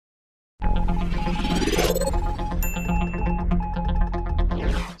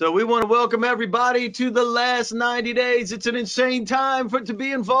So we want to welcome everybody to the last 90 days. It's an insane time to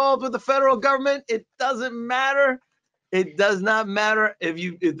be involved with the federal government. It doesn't matter. It does not matter if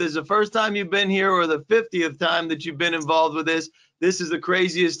this is the first time you've been here or the 50th time that you've been involved with this. This is the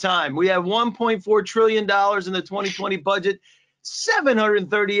craziest time. We have $1.4 trillion in the 2020 budget,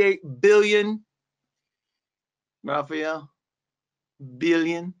 738 billion. Rafael,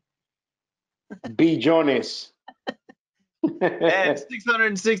 billion. Billones. And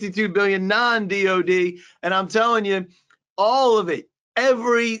 662 billion non-DOD. And I'm telling you, all of it,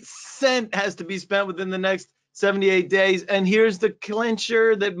 every cent has to be spent within the next 78 days. And here's the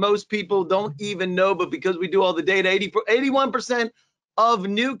clincher that most people don't even know, but because we do all the data, 81% of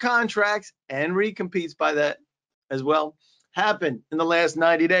new contracts and recompetes by that as well happen in the last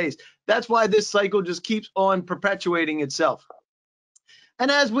 90 days. That's why this cycle just keeps on perpetuating itself.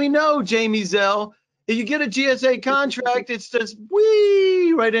 And as we know, Jamie Zell, if you get a GSA contract, it's just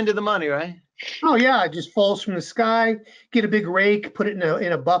whee right into the money, right? Oh yeah, it just falls from the sky. Get a big rake, put it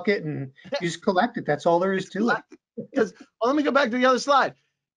in a bucket, and you just collect it. That's all there is to it. Because let me go back to the other slide.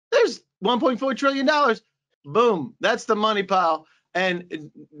 There's $1.4 trillion. Boom, that's the money pile.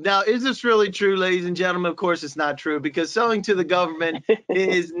 And now, is this really true, ladies and gentlemen? Of course, it's not true, because selling to the government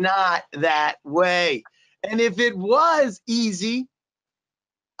is not that way. And if it was easy,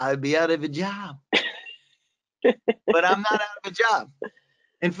 I'd be out of a job. But I'm not out of a job.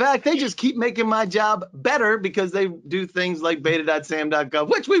 In fact, they just keep making my job better because they do things like beta.SAM.gov,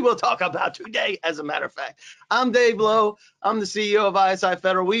 which we will talk about today, as a matter of fact. I'm Dave Lowe. I'm the CEO of ISI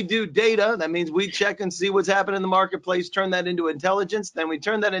Federal. We do data. That means we check and see what's happening in the marketplace, turn that into intelligence. Then we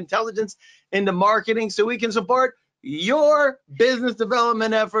turn that intelligence into marketing so we can support your business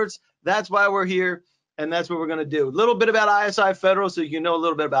development efforts. That's why we're here, and that's what we're going to do. A little bit about ISI Federal so you can know a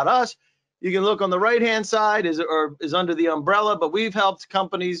little bit about us. You can look on the right-hand side is under the umbrella, but we've helped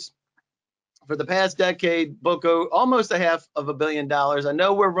companies for the past decade book almost $500 million. I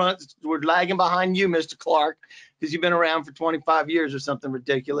know we're lagging behind you, Mr. Clark, because you've been around for 25 years or something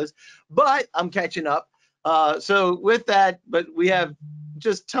ridiculous, but I'm catching up. So with that, but we have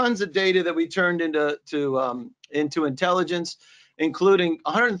just tons of data that we turned into intelligence, including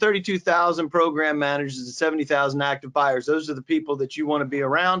 132,000 program managers and 70,000 active buyers. Those are the people that you want to be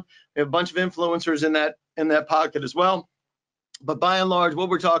around. We have a bunch of influencers in that pocket as well. But by and large, what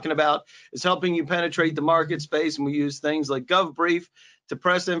we're talking about is helping you penetrate the market space, and we use things like GovBrief to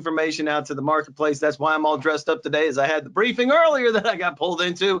press information out to the marketplace. That's why I'm all dressed up today, as I had the briefing earlier that I got pulled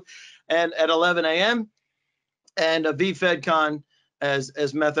into, and at 11 a.m. and a VFedCon as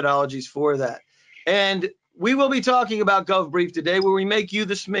methodologies for that. And we will be talking about GovBrief today, where we make you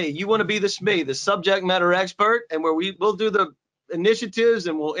the SME. You want to be the SME, the subject matter expert, and where we'll do the initiatives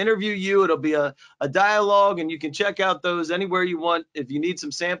and we'll interview you. It'll be a dialogue, and you can check out those anywhere you want. If you need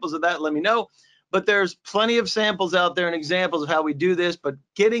some samples of that, let me know. But there's plenty of samples out there and examples of how we do this. But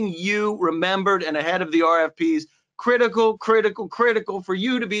getting you remembered and ahead of the RFPs, critical for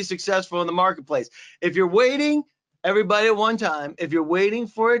you to be successful in the marketplace. If you're waiting, everybody at one time, if you're waiting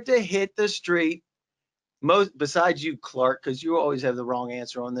for it to hit the street, besides you, Clark, because you always have the wrong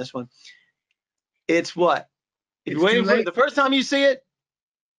answer on this one, it's what? If you're waiting for it, the first time you see it,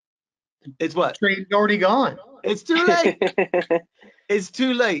 it's what? Train's already gone. It's too late. It's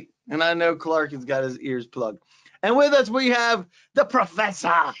too late. And I know Clark has got his ears plugged. And with us, we have the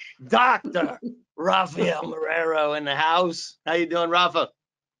Professor, Dr. Rafael Marrero in the house. How you doing, Rafa?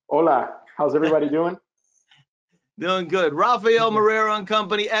 Hola. How's everybody doing? Doing good. Rafael Marrero and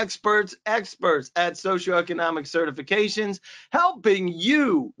Company, experts at socioeconomic certifications, helping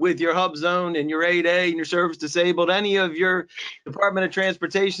you with your hub zone and your 8A and your service disabled, any of your Department of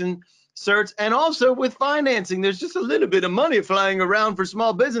Transportation certs, and also with financing. There's just a little bit of money flying around for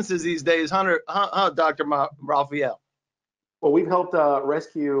small businesses these days, Dr. Rafael. Well, we've helped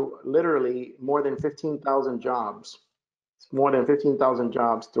rescue literally more than 15,000 jobs. More than 15,000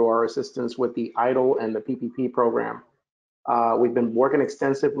 jobs through our assistance with the EIDL and the PPP program. We've been working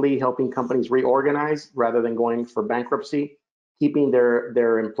extensively helping companies reorganize rather than going for bankruptcy, keeping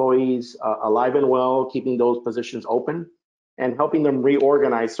their employees alive and well, keeping those positions open, and helping them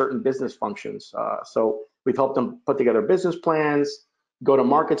reorganize certain business functions. So we've helped them put together business plans,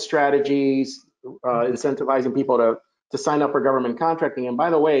 go-to-market strategies, incentivizing people to sign up for government contracting. And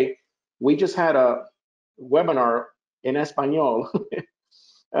by the way, we just had a webinar in Espanol. It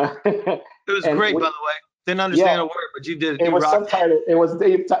was great, by the way. Didn't understand a word, but you did. It was subtitled.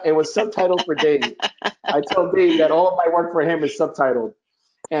 It was subtitled for Dave. I tell Dave that all of my work for him is subtitled.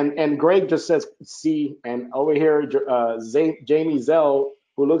 And Greg just says "see," and over here, Jamie Zell,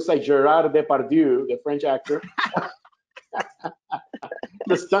 who looks like Gerard Depardieu, the French actor.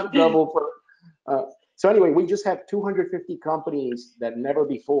 the stunt double for. So anyway, we just had 250 companies that never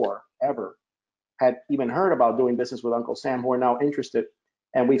before ever had even heard about doing business with Uncle Sam who are now interested,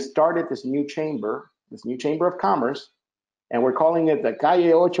 and we've started this new chamber of commerce, and we're calling it the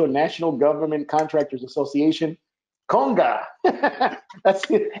Calle Ocho National Government Contractors Association, CONGA. That's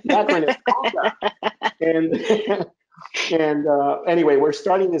the acronym, CONGA. And anyway, we're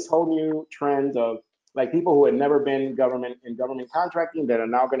starting this whole new trend of like people who had never been in government contracting that are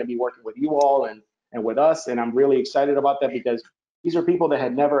now going to be working with you all and with us. And I'm really excited about that because these are people that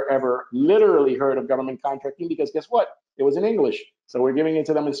had never, ever literally heard of government contracting because guess what? It was in English. So we're giving it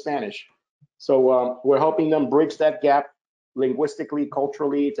to them in Spanish. So we're helping them bridge that gap linguistically,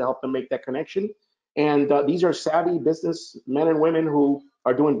 culturally, to help them make that connection. And these are savvy business men and women who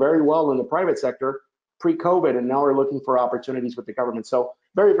are doing very well in the private sector pre-COVID, and now are looking for opportunities with the government. So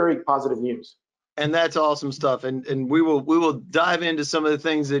very, very positive news. And that's awesome stuff. And we will dive into some of the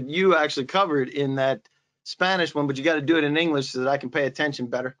things that you actually covered in that Spanish one, but you got to do it in English so that I can pay attention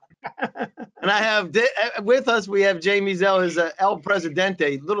better. And I have with us, we have Jamie Zell, his El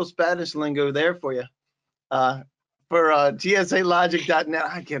Presidente, little Spanish lingo there for you. For GSAlogic.net.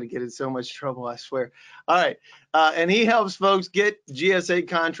 I gotta get in so much trouble, I swear. All right. And he helps folks get GSA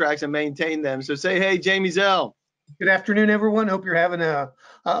contracts and maintain them. So say, hey, Jamie Zell. Good afternoon, everyone. Hope you're having a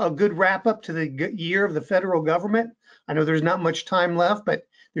good wrap up to the year of the federal government. I know there's not much time left, but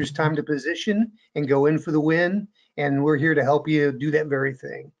there's time to position and go in for the win. And we're here to help you do that very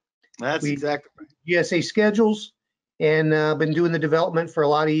thing. That's exactly right. GSA schedules and been doing the development for a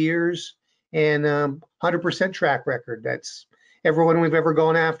lot of years and 100% track record. That's everyone we've ever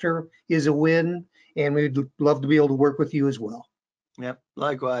gone after is a win. And we'd love to be able to work with you as well. Yep,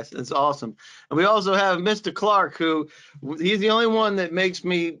 likewise. That's awesome. And we also have Mr. Clark, who he's the only one that makes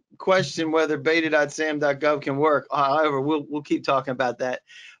me question whether beta.SAM.gov can work. However, we'll keep talking about that.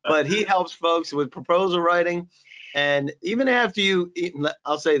 But he helps folks with proposal writing. And even after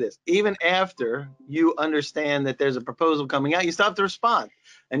I'll say this, even after you understand that there's a proposal coming out, you still have to respond.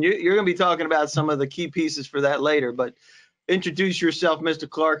 And you're going to be talking about some of the key pieces for that later. But introduce yourself, Mr.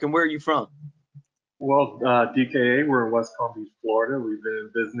 Clark, and where are you from? Well, DKA, we're in West Palm Beach, Florida. We've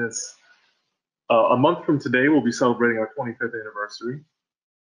been in business. A month from today, we'll be celebrating our 25th anniversary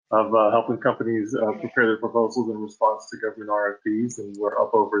of helping companies prepare their proposals in response to government RFPs. And we're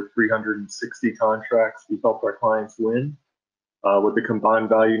up over 360 contracts we've helped our clients win. With the combined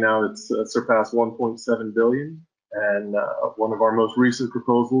value now, it's surpassed $1.7 billion. And one of our most recent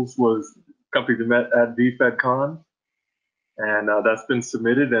proposals was a company that met at VFedCon. And that's been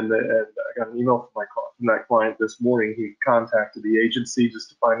submitted, and I got an email from that client this morning. He contacted the agency just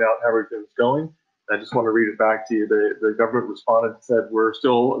to find out how everything's going. I just want to read it back to you. The government responded and said, we're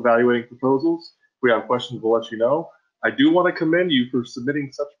still evaluating proposals. If we have questions, we'll let you know. I do want to commend you for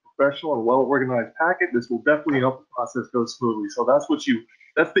submitting such a professional and well-organized packet. This will definitely help the process go smoothly. So that's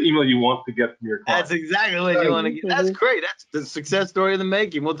the email you want to get from your client. That's exactly what you want to get. That's great. That's the success story of the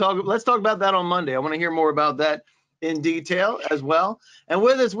making. Let's talk about that on Monday. I want to hear more about that in detail as well. And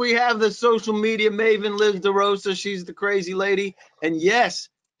with us, we have the social media maven, Liz DeRosa. She's the crazy lady. And yes,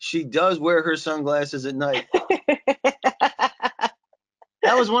 she does wear her sunglasses at night. That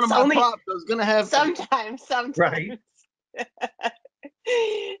was one of my props. I was going to have. Sometimes. Right.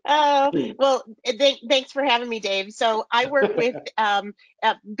 Well, thanks for having me, Dave. So I work with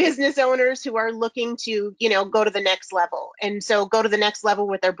business owners who are looking to, go to the next level. And so go to the next level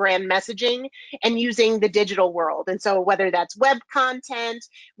with their brand messaging and using the digital world. And so whether that's web content,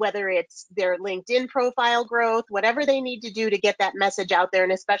 whether it's their LinkedIn profile growth, whatever they need to do to get that message out there,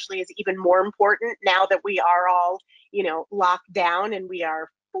 and especially is even more important now that we are all, locked down and we are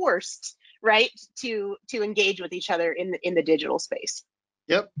forced, right, to engage with each other in the digital space.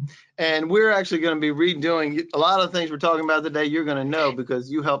 Yep. And we're actually going to be redoing a lot of things we're talking about today. You're going to know because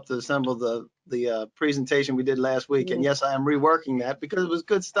you helped to assemble the presentation we did last week. And yes, I am reworking that because it was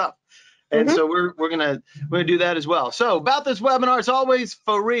good stuff. And so we're gonna do that as well. So about this webinar, it's always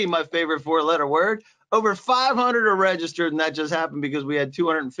free, my favorite four-letter word. Over 500 are registered, and that just happened because we had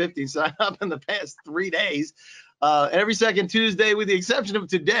 250 sign up in the past 3 days. Every second Tuesday, with the exception of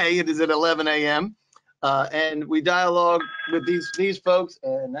today, it is at 11 a.m. And we dialogue with these folks,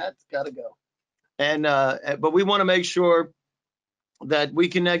 and that's got to go. And but we want to make sure that we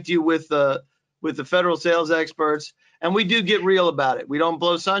connect you with the federal sales experts, and we do get real about it. We don't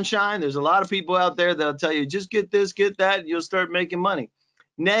blow sunshine. There's a lot of people out there that'll tell you just get this, get that, and you'll start making money.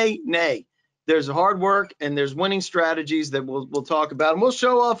 Nay. There's hard work and there's winning strategies that we'll talk about, and we'll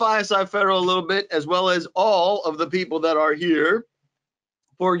show off ISI Federal a little bit, as well as all of the people that are here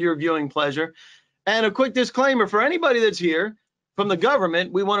for your viewing pleasure. And a quick disclaimer for anybody that's here, from the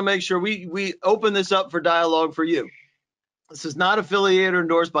government, we want to make sure we open this up for dialogue for you. This is not affiliated or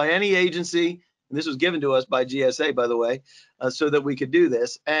endorsed by any agency. And this was given to us by GSA, by the way, so that we could do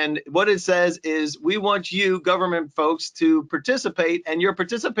this. And what it says is we want you, government folks, to participate, and your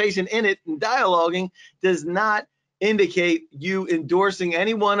participation in it and dialoguing does not indicate you endorsing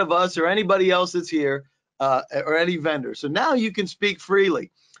any one of us or anybody else that's here or any vendor. So now you can speak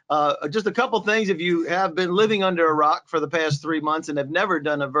freely. Just a couple things. If you have been living under a rock for the past 3 months and have never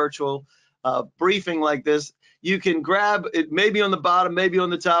done a virtual briefing like this, you can grab it, maybe on the bottom, maybe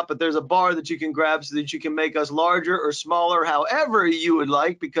on the top, but there's a bar that you can grab so that you can make us larger or smaller, however you would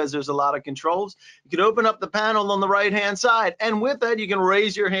like, because there's a lot of controls. You can open up the panel on the right-hand side, and with that, you can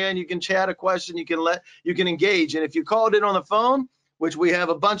raise your hand, you can chat a question, you can engage. And if you called in on the phone, which we have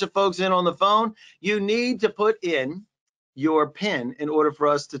a bunch of folks in on the phone, you need to put in your PIN in order for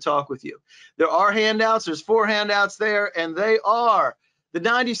us to talk with you. There are handouts. There's 4 handouts there, and they are the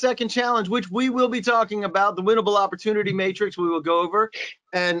 90-second challenge, which we will be talking about, the winnable opportunity matrix we will go over,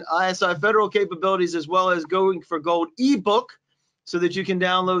 and ISI federal capabilities, as well as Going for Gold ebook, so that you can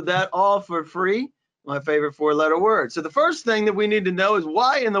download that all for free. My favorite 4-letter word. So the first thing that we need to know is,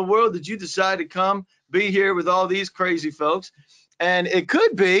 why in the world did you decide to come be here with all these crazy folks? And it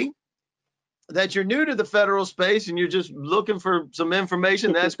could be that you're new to the federal space and you're just looking for some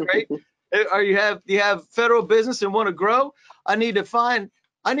information. That's great. Or you have federal business and want to grow. I need to find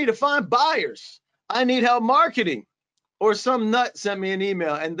buyers. I need help marketing. Or some nut sent me an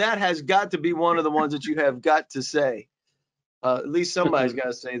email, and that has got to be one of the ones that you have got to say. At least somebody's got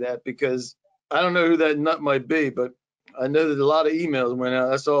to say that, because I don't know who that nut might be, but I know that a lot of emails went out.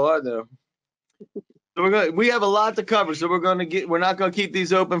 That's all I know. So we have a lot to cover. So we're not going to keep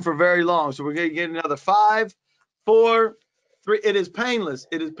these open for very long. So we're going to get another 5, 4, 3. It is painless.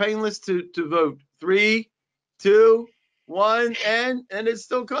 It is painless to vote. 3, 2, 1, and it's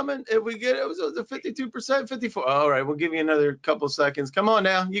still coming. If we get it, was a 52%, 54. All right, we'll give you another couple seconds. Come on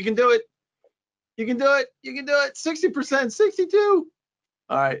now, you can do it. You can do it. You can do it. 60%, 62.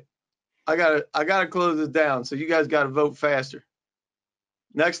 All right, I gotta close this down. So you guys got to vote faster.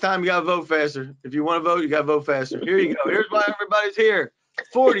 Next time you got to vote faster. If you want to vote, you got to vote faster. Here you go. Here's why everybody's here.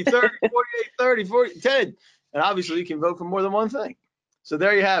 40, 30, 48, 30, 40, 10. And obviously you can vote for more than one thing. So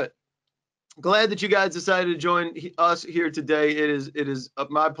there you have it. Glad that you guys decided to join us here today. It is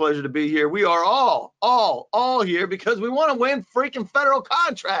my pleasure to be here. We are all here because we want to win freaking federal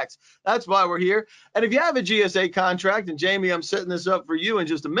contracts. That's why we're here. And if you have a GSA contract, and Jamie, I'm setting this up for you in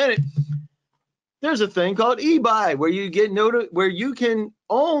just a minute, there's a thing called eBuy where you get where you can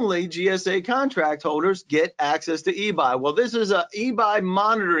only GSA contract holders get access to eBuy. Well, this is a eBuy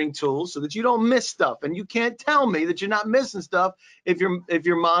monitoring tool so that you don't miss stuff, and you can't tell me that you're not missing stuff if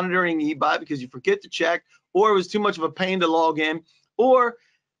you're monitoring eBuy because you forget to check, or it was too much of a pain to log in, or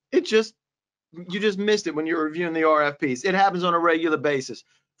you just missed it when you're reviewing the RFPs. It happens on a regular basis.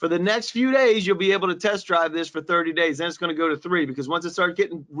 For the next few days, you'll be able to test drive this for 30 days. Then it's going to go to 3, because once it starts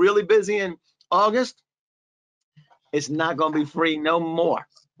getting really busy in August, it's not going to be free no more.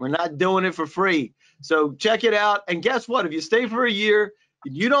 We're not doing it for free. So check it out. And guess what? If you stay for a year,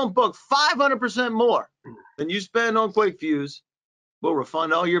 you don't book 500% more than you spend on Quick Fuse, we'll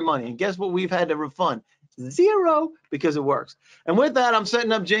refund all your money. And guess what we've had to refund? 0, because it works. And with that, I'm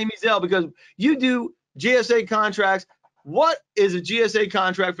setting up Jamie Zell, because you do GSA contracts. What is a GSA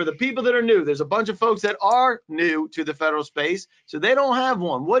contract for the people that are new? There's a bunch of folks that are new to the federal space, so they don't have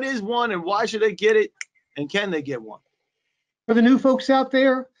one. What is one, and why should they get it, and can they get one? For the new folks out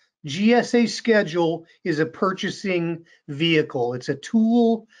there, GSA Schedule is a purchasing vehicle. It's a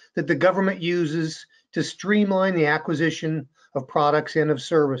tool that the government uses to streamline the acquisition of products and of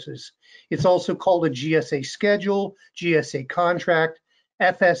services. It's also called a GSA Schedule, GSA Contract,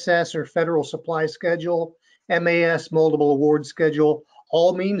 FSS or Federal Supply Schedule, MAS, Multiple Award Schedule,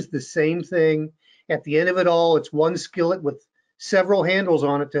 all means the same thing. At the end of it all, it's one skillet with several handles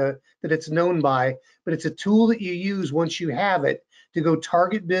on it that it's known by, but it's a tool that you use once you have it to go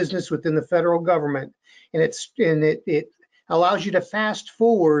target business within the federal government. And it allows you to fast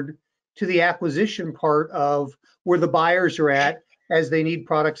forward to the acquisition part of where the buyers are at as they need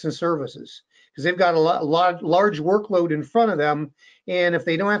products and services, because they've got a large workload in front of them. And if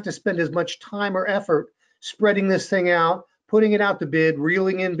they don't have to spend as much time or effort spreading this thing out, putting it out to bid,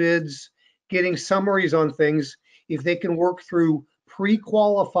 reeling in bids, getting summaries on things, if they can work through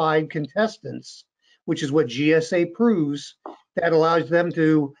pre-qualified contestants, which is what GSA proves, that allows them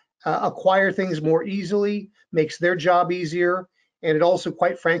to acquire things more easily, makes their job easier, and it also,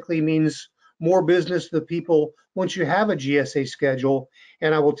 quite frankly, means more business to the people once you have a GSA schedule.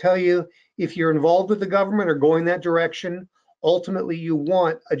 And I will tell you, if you're involved with the government or going that direction, ultimately you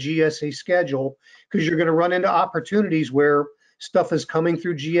want a GSA schedule, because you're going to run into opportunities where stuff is coming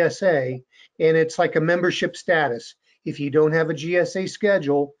through GSA and it's like a membership status. If you don't have a GSA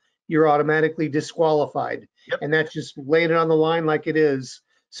schedule, you're automatically disqualified. Yep. And that's just laying it on the line like it is.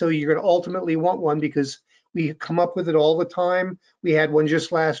 So you're going to ultimately want one, because we come up with it all the time. We had one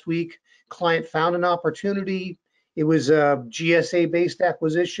just last week. Client found an opportunity. It was a GSA-based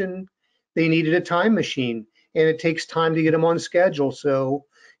acquisition. They needed a time machine, and it takes time to get them on schedule. So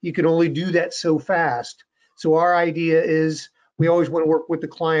you can only do that so fast. So our idea is we always want to work with the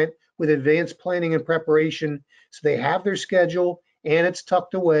client with advanced planning and preparation, so they have their schedule and it's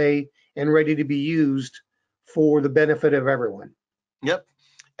tucked away and ready to be used for the benefit of everyone. Yep.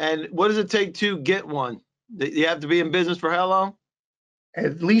 And what does it take to get one? You have to be in business for how long?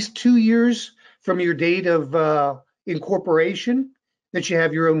 At least 2 years from your date of incorporation, that you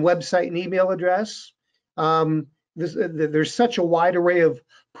have your own website and email address. There's such a wide array of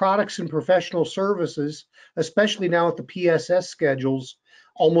products and professional services, especially now with the PSS schedules.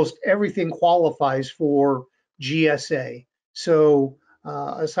 Almost everything qualifies for GSA. So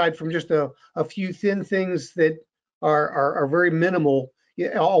aside from just a few thin things that are very minimal,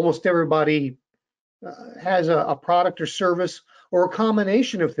 almost everybody has a product or service or a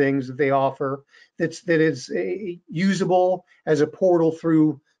combination of things that they offer that is usable as a portal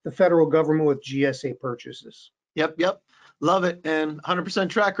through the federal government with GSA purchases. Yep. Love it. And 100%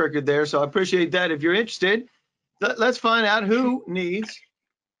 track record there. So I appreciate that. If you're interested, let's find out who needs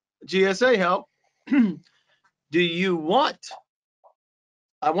GSA help. Do you want?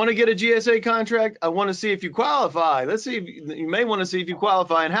 I want to get a GSA contract. I want to see if you qualify. Let's see if you may want to see if you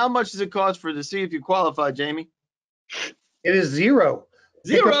qualify. And how much does it cost to see if you qualify, Jamie? It is zero.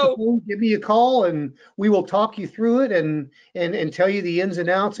 Pick up the Zero. phone, give me a call, and we will talk you through it and tell you the ins and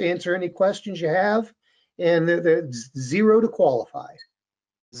outs, answer any questions you have. And there's zero to qualify.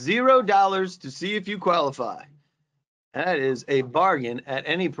 $0 to see if you qualify. That is a bargain at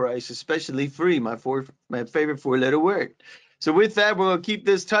any price, especially free, my favorite four-letter word. So with that, we're going to keep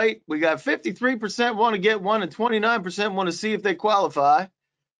this tight. We got 53% want to get one and 29% want to see if they qualify.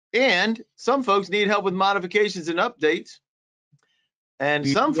 And some folks need help with modifications and updates. And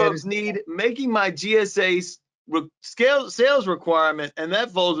some folks need making my GSA sales requirement, and that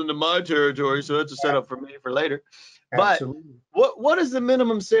falls into my territory, so that's a setup for me for later. Absolutely. But what is the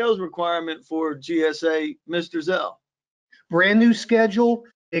minimum sales requirement for GSA, Mr. Zell? Brand new schedule,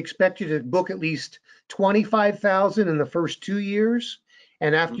 expect you to book at least 25,000 in the first 2 years.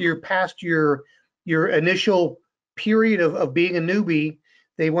 And after you're past your initial period of being a newbie,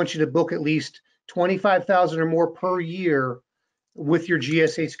 they want you to book at least 25,000 or more per year with your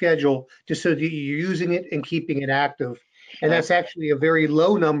GSA schedule, just so that you're using it and keeping it active. And that's actually a very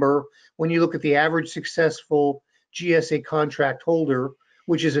low number when you look at the average successful GSA contract holder,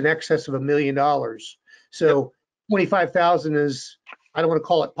 which is in excess of $1 million. So 25,000 is, I don't want to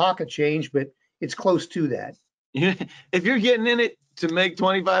call it pocket change, but it's close to that. If you're getting in it to make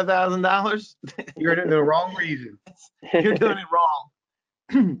 $25,000, you're in the wrong reason. You're doing it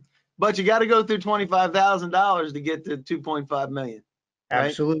wrong. But you got to go through $25,000 to get to 2.5 million. Right?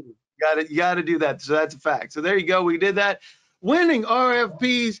 Absolutely. You got to do that. So that's a fact. So there you go. We did that. Winning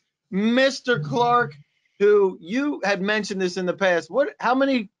RFPs, Mr. Clark, who you had mentioned this in the past. How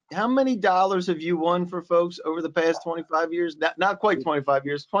many dollars have you won for folks over the past 25 years? Not quite 25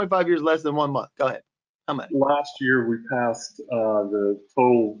 years. 25 years less than 1 month. Go ahead. How much? Last year we passed the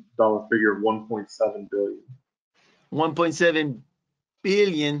total dollar figure of 1.7 billion. 1.7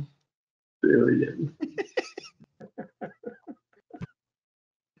 billion.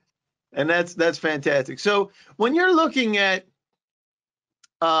 And that's fantastic. So when you're looking at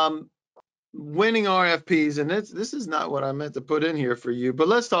winning RFPs, and this is not what I meant to put in here for you, but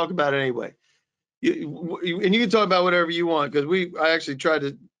let's talk about it anyway. And you can talk about whatever you want, because I actually tried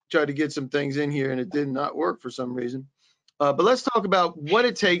to get some things in here and it did not work for some reason. But let's talk about what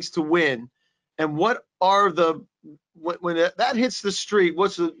it takes to win, and what are when that hits the street.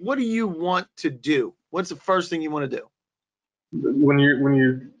 What do you want to do? What's the first thing you want to do? When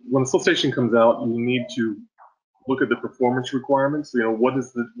the solicitation comes out, you need to look at the performance requirements. What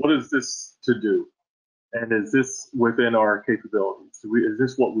is this to do, and is this within our capabilities? Is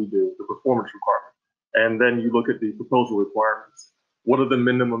this what we do? The performance requirement, and then you look at the proposal requirements. What are the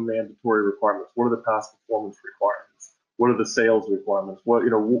minimum mandatory requirements? What are the past performance requirements? What are the sales requirements? What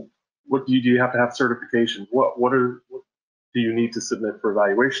do you have to have certifications? What do you need to submit for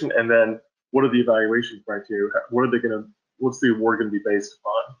evaluation? And then what are the evaluation criteria? What's the award going to be based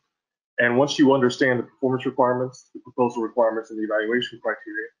upon? And once you understand the performance requirements, the proposal requirements, and the evaluation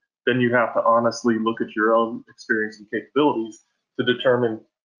criteria, then you have to honestly look at your own experience and capabilities to determine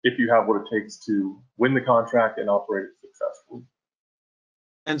if you have what it takes to win the contract and operate it successfully.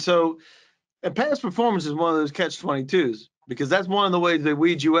 And so past performance is one of those catch-22s, because that's one of the ways they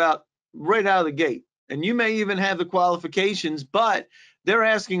weed you out right out of the gate. And you may even have the qualifications, but they're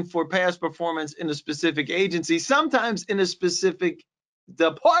asking for past performance in a specific agency, sometimes in a specific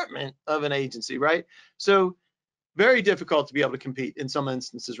department of an agency, right? So very difficult to be able to compete in some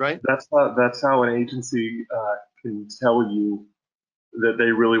instances, right? That's how an agency can tell you that they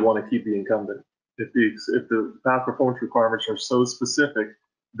really want to keep the incumbent. If the past performance requirements are so specific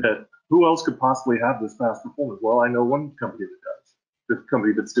that who else could possibly have this past performance? Well, I know one company that does. The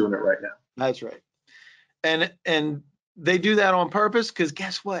company that's doing it right now. That's right. And they do that on purpose, because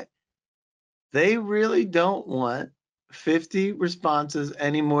guess what? They really don't want 50 responses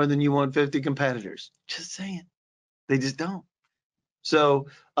any more than you want 50 competitors. Just saying. They just don't. So,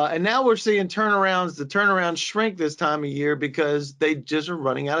 and now we're seeing turnarounds, the turnarounds shrink this time of year because they just are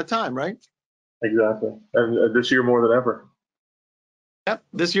running out of time, right? Exactly. And this year more than ever. Yep,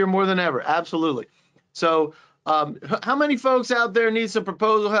 this year more than ever. Absolutely. So, how many folks out there need some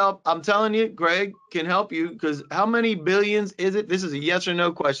proposal help? I'm telling you, Greg can help you, because how many billions is it? This is a yes or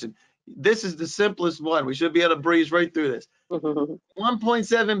no question. This is the simplest one. We should be able to breeze right through this.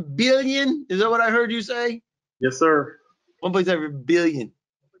 1.7 billion. Is that what I heard you say? Yes, sir. 1.7 billion.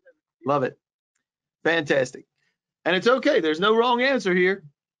 Love it. Fantastic. And it's okay. There's no wrong answer here.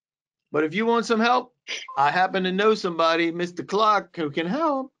 But if you want some help, I happen to know somebody, Mr. Clark, who can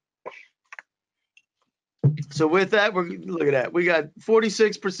help. So with that, look at that. We got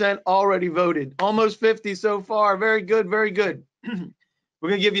 46% already voted, almost 50 so far. Very good, very good. We're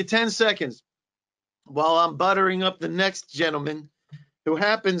going to give you 10 seconds while I'm buttering up the next gentleman who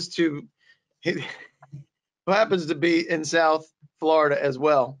happens to be in South Florida as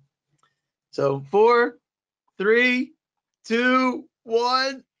well. So 4, 3, 2,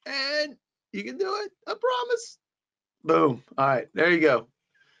 1, and you can do it. I promise. Boom. All right, there you go.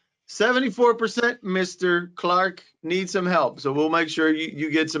 74%, Mr. Clark, needs some help. So we'll make sure you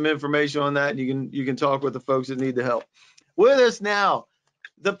get some information on that. You can talk with the folks that need the help. With us now,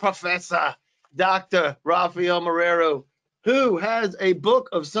 the professor, Dr. Rafael Marrero, who has a book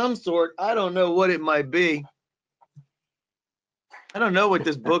of some sort. I don't know what it might be. I don't know what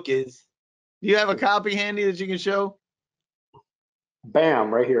this book is. Do you have a copy handy that you can show?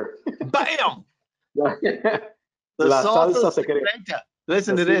 Bam, right here. Bam! La salsa secreta. secreta.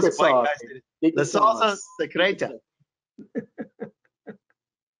 Listen The to this. secret sauce. La salsa secreta.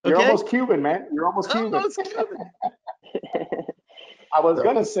 You're Okay? almost Cuban, man. You're almost Cuban. Almost Cuban. I was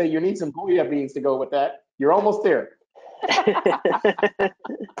gonna say you need some bouilla beans to go with that. You're almost there.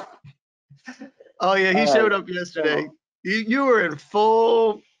 Oh yeah, he showed up yesterday. You were in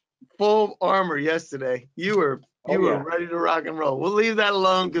full armor yesterday. You were ready to rock and roll. We'll leave that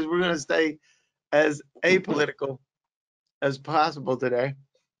alone because we're gonna stay as apolitical as possible today.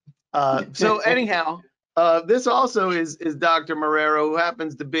 So anyhow, this also is Dr. Marrero, who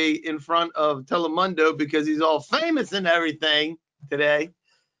happens to be in front of Telemundo because he's all famous and everything today.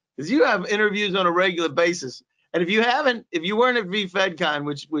 Because you have interviews on a regular basis, and if you weren't at VFedCon,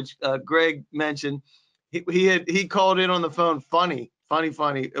 which Greg mentioned, he called in on the phone. Funny.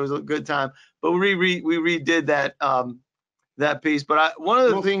 It was a good time. But we redid that piece. But one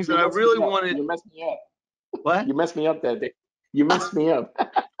of the things that I really wanted. You messed me up. What? You messed me up that day. You messed me up.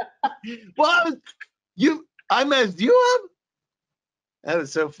 Well, I messed you up. That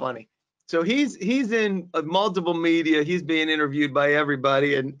was so funny. So he's in multiple media. He's being interviewed by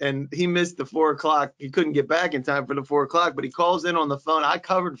everybody, and he missed the 4 o'clock. He couldn't get back in time for the 4 o'clock, but he calls in on the phone. I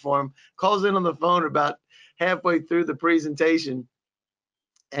covered for him. Calls in on the phone about halfway through the presentation,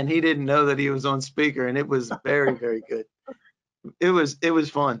 and he didn't know that he was on speaker, and it was very, very good. It was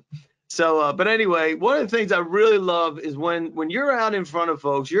fun. So, but anyway, one of the things I really love is when you're out in front of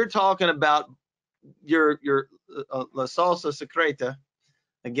folks, you're talking about your La Salsa Secreta.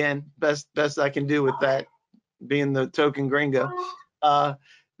 Again, best I can do with that, being the token gringo. But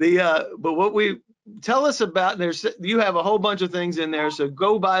what we tell us about, you have a whole bunch of things in there. So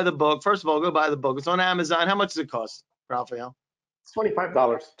go buy the book. First of all, go buy the book. It's on Amazon. How much does it cost, Rafael? It's $25.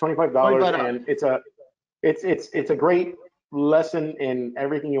 $25, and it's a great lesson in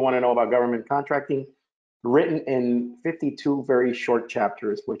everything you want to know about government contracting, written in 52 very short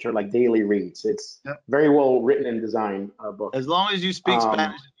chapters, which are like daily reads. It's very well written and designed book. As long as you speak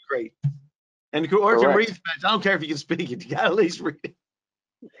Spanish, it's great. And can read Spanish. I don't care if you can speak it. You got to at least read it.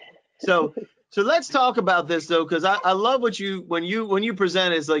 So let's talk about this though, because I love when you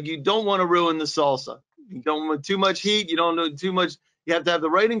present it, it's like you don't want to ruin the salsa. You don't want too much heat. You don't know too much. You have to have the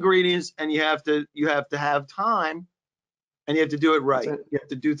right ingredients, and you have to have time, and you have to do it right. You have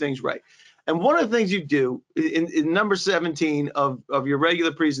to do things right. And one of the things you do in number 17 of your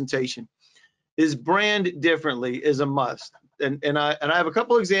regular presentation is brand differently is a must. And I have a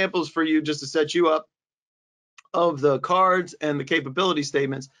couple examples for you just to set you up of the cards and the capability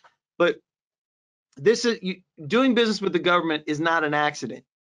statements. But this is doing business with the government is not an accident.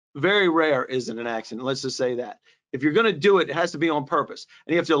 Very rare isn't an accident. Let's just say that. If you're going to do it, it has to be on purpose.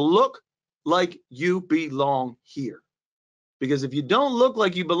 And you have to look like you belong here. Because if you don't look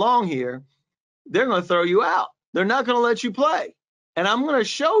like you belong here, they're going to throw you out. They're not going to let you play. And I'm going to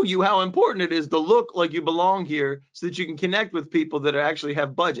show you how important it is to look like you belong here so that you can connect with people that actually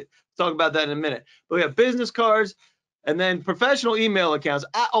have budget. We'll talk about that in a minute. But we have business cards and then professional email accounts.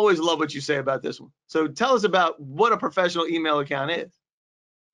 I always love what you say about this one. So tell us about what a professional email account is.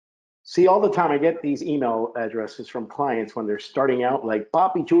 See, all the time I get these email addresses from clients when they're starting out, like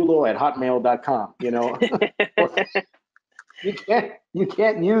papichulo@hotmail.com, you know. You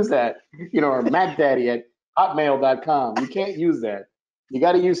can't use that, you know, or macdaddy@hotmail.com. You can't use that. You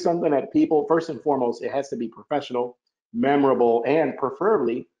got to use something that people, first and foremost, it has to be professional, memorable, and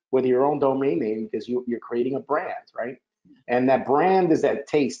preferably with your own domain name, because you're creating a brand, right? And that brand is that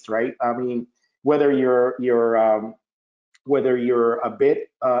taste, right? I mean, whether you're a bit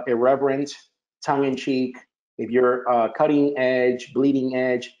irreverent, tongue-in-cheek, if you're cutting edge, bleeding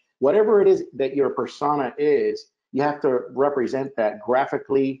edge, whatever it is that your persona is, you have to represent that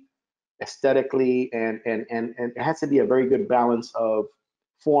graphically, aesthetically, and it has to be a very good balance of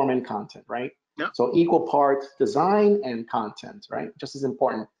form and content, right? Yep. So equal parts design and content, right? Just as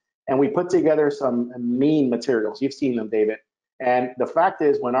important. And we put together some mean materials. You've seen them, David. And the fact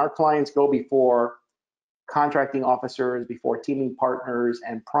is, when our clients go before contracting officers, before teaming partners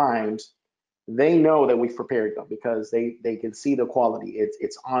and primes, they know that we've prepared them because they can see the quality.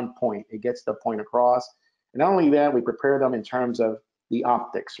 It's on point. It gets the point across. And not only that, we prepare them in terms of the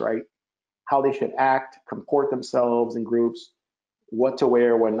optics, right? How they should act, comport themselves in groups, what to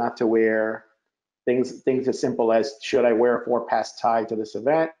wear, what not to wear, things as simple as, should I wear a 4-pass tie to this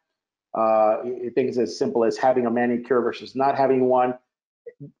event? Things as simple as having a manicure versus not having one.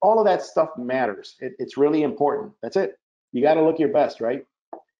 All of that stuff matters. It's really important. That's it. You got to look your best, right?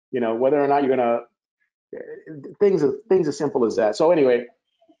 You know, whether or not you're gonna, things as simple as that. So anyway,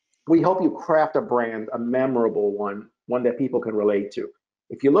 we help you craft a brand, a memorable one that people can relate to.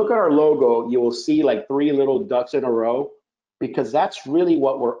 If you look at our logo, you will see like 3 little ducks in a row, because that's really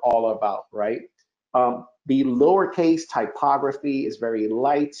what we're all about, right? The lowercase typography is very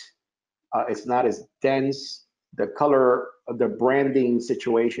light. It's not as dense. The color of the branding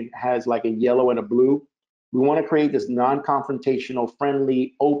situation has like a yellow and a blue. We want to create this non-confrontational,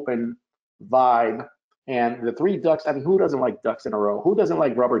 friendly, open vibe. And the 3 ducks, I mean, who doesn't like ducks in a row? Who doesn't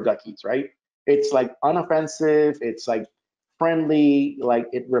like rubber duckies, right? It's like unoffensive, it's like friendly, like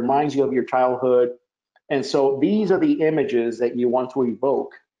it reminds you of your childhood. And so these are the images that you want to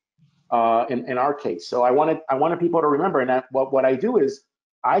evoke in our case. So I wanted people to remember, and that what I do is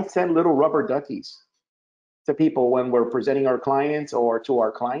I send little rubber duckies to people when we're presenting our clients or to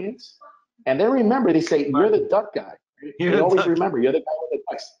our clients. And they remember, they say, you're the duck guy. They always remember, you're the guy with the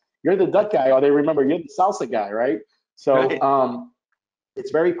ducks. You're the duck guy, or they remember you're the salsa guy, right? So Right. It's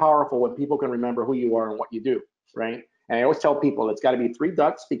very powerful when people can remember who you are and what you do, right? And I always tell people it's got to be 3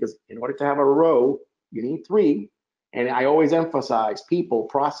 ducks, because in order to have a row, you need 3. And I always emphasize people,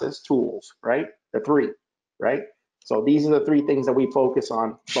 process, tools, right? The 3, right? So these are the 3 things that we focus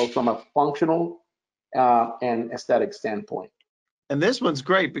on, both from a functional and aesthetic standpoint. And this one's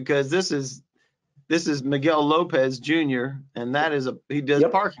great because this is Miguel Lopez Jr. and that is he does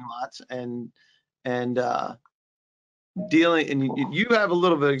parking lots and dealing, and you have a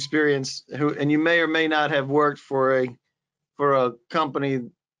little bit of experience and you may or may not have worked for a company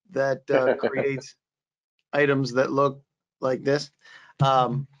that creates items that look like this.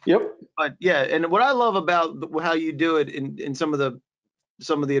 But yeah, and what I love about how you do it in some of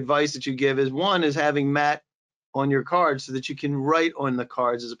the advice that you give is, one is having matte on your cards so that you can write on the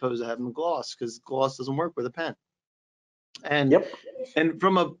cards as opposed to having gloss, because gloss doesn't work with a pen. And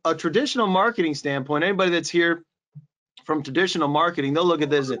from a traditional marketing standpoint, anybody that's here from traditional marketing, they'll look at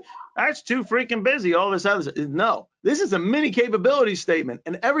this and, that's too freaking busy, all this other stuff. No, this is a mini capability statement,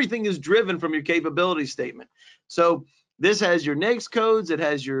 and everything is driven from your capability statement. So this has your NAICS codes, it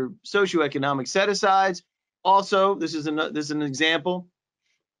has your socioeconomic set-asides. Also, this is an example.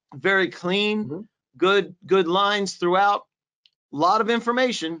 Very clean, good lines throughout, a lot of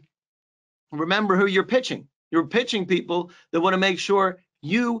information. Remember who you're pitching. You're pitching people that want to make sure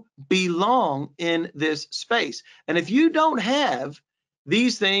you belong in this space. And if you don't have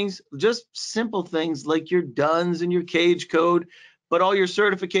these things, just simple things like your DUNS and your cage code, but all your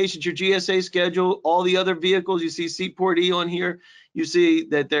certifications, your GSA schedule, all the other vehicles, you see Seaport E on here, you see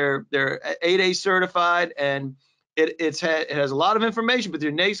that they're 8A certified, and it has a lot of information, but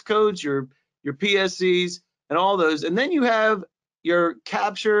your NAICS codes, your PSCs, and all those. And then you have your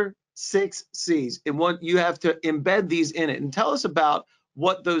capture 6Cs, and what you have to embed these in it. And tell us about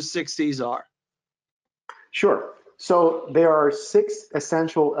what those 6Cs are. Sure. So there are 6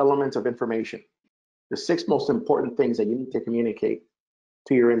 essential elements of information. The 6 most important things that you need to communicate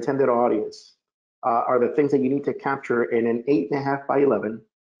to your intended audience are the things that you need to capture in an 8.5 by 11,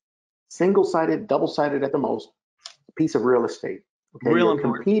 single-sided, double-sided at the most, piece of real estate. Okay, Real you're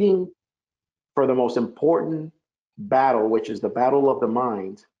important. competing for the most important battle, which is the battle of the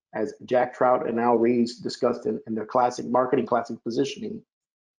mind, as Jack Trout and Al Rees discussed in their classic marketing, classic positioning.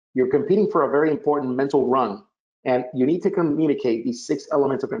 You're competing for a very important mental run, and you need to communicate these 6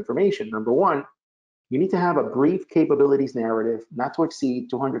 elements of information. Number 1, you need to have a brief capabilities narrative, not to exceed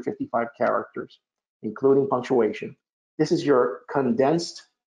 255 characters, including punctuation. This is your condensed,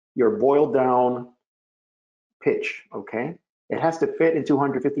 your boiled down pitch, okay? It has to fit in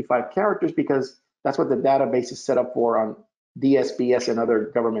 255 characters because that's what the database is set up for on DSBS and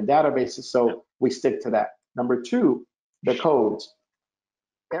other government databases, so we stick to that. Number 2, the codes.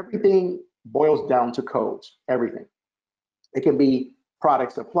 Everything boils down to codes, everything. It can be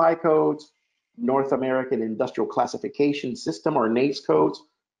product supply codes, North American Industrial Classification System or NAICS codes,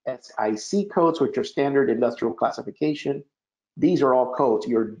 SIC codes, which are standard industrial classification. These are all codes.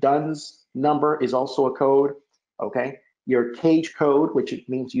 Your DUNS number is also a code, okay? Your cage code, which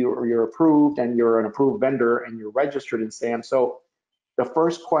means you're approved and you're an approved vendor and you're registered in SAM. So the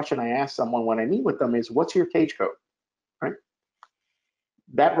first question I ask someone when I meet with them is, what's your cage code, right?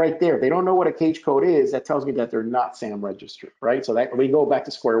 That right there, they don't know what a cage code is, that tells me that they're not SAM registered, right? So that we go back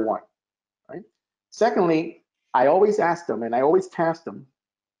to square one, right? Secondly, I always ask them and I always task them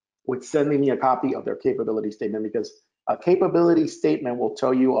with sending me a copy of their capability statement, because a capability statement will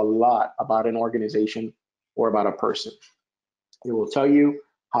tell you a lot about an organization or about a person. It will tell you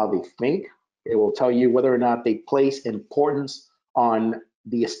how they think. It will tell you whether or not they place importance on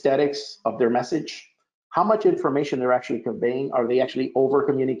the aesthetics of their message, how much information they're actually conveying. Are they actually over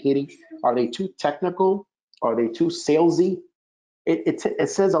communicating? Are they too technical? Are they too salesy? It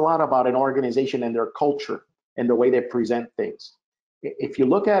says a lot about an organization and their culture and the way they present things. If you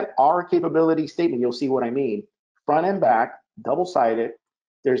look at our capability statement, you'll see what I mean. Front and back, double-sided.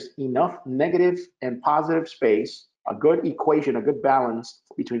 There's enough negative and positive space, a good equation, a good balance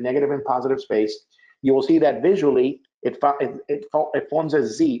between negative and positive space. You will see that visually, it forms a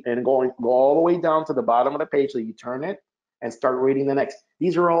Z and go all the way down to the bottom of the page. So you turn it and start reading the next.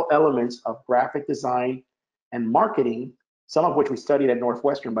 These are all elements of graphic design and marketing, some of which we studied at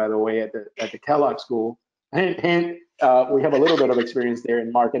Northwestern, by the way, at the Kellogg School. And we have a little bit of experience there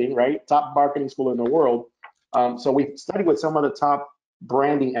in marketing, right? Top marketing school in the world. So we studied with some of the top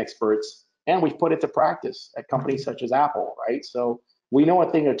branding experts, and we've put it to practice at companies such as Apple, right? So we know a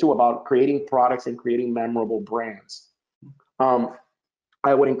thing or two about creating products and creating memorable brands.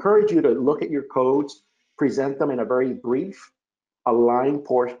 I would encourage you to look at your codes, present them in a very brief, aligned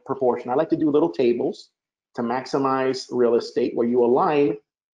proportion. I like to do little tables to maximize real estate, where you align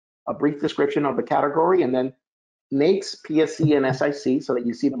a brief description of the category and then NAICS, PSC, and SIC, so that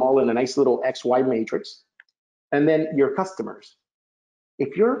you see them all in a nice little XY matrix. And then your customers.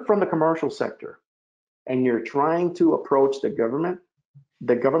 If you're from the commercial sector and you're trying to approach the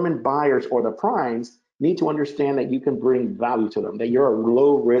government buyers or the primes need to understand that you can bring value to them, that you're a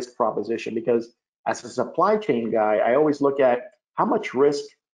low risk proposition. Because as a supply chain guy, I always look at how much risk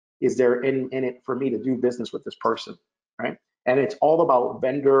is there in it for me to do business with this person, right? And it's all about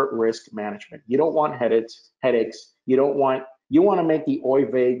vendor risk management. You don't want headaches. You want to make the oy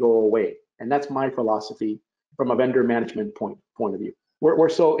vey go away. And that's my philosophy from a vendor management point of view. We're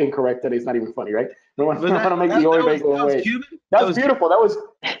so incorrect that it's not even funny, right? I want to make the oy vey go away. That was beautiful.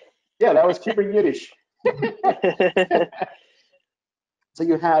 That was Cuban Yiddish. So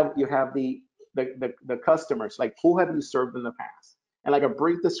you have the customers, like who have you served in the past, and like a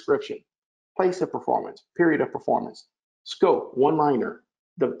brief description, place of performance, period of performance, scope, one-liner,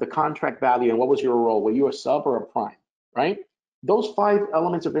 the contract value, and what was your role? Were you a sub or a prime, right? Those 5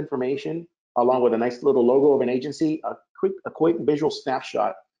 elements of information, along with a nice little logo of an agency, a quick visual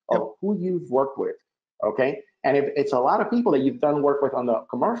snapshot of who you've worked with, okay? And if it's a lot of people that you've done work with on the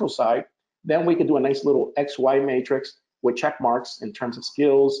commercial side, then we could do a nice little XY matrix with check marks in terms of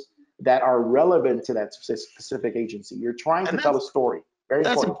skills that are relevant to that specific agency. You're trying to tell a story. Very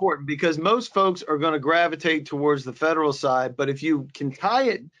That's important. important because most folks are going to gravitate towards the federal side, but if you can tie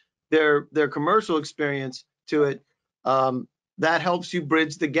it their commercial experience to it, that helps you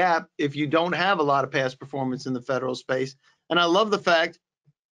bridge the gap if you don't have a lot of past performance in the federal space. And I love the fact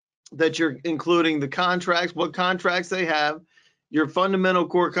that you're including the contracts, what contracts they have, your fundamental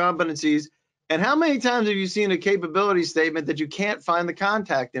core competencies, and how many times have you seen a capability statement that you can't find the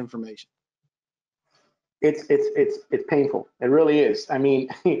contact information? It's painful. It really is. I mean,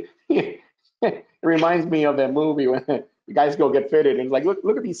 it reminds me of that movie when the guys go get fitted and it's like,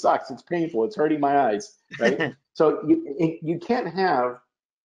 look at these socks. It's painful. It's hurting my eyes, right? So you can't have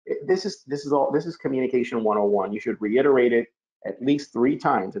this is communication 101. You should reiterate it at least 3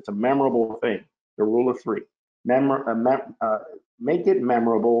 times. It's a memorable thing. The rule of 3. Make it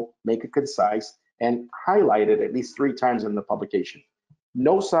memorable, make it concise, and highlight it at least 3 times in the publication.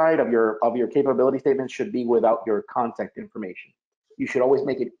 No side of your capability statement should be without your contact information. You should always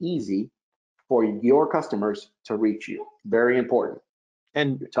make it easy for your customers to reach you. Very important.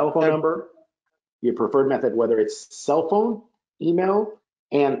 And your telephone number, your preferred method, whether it's cell phone, email,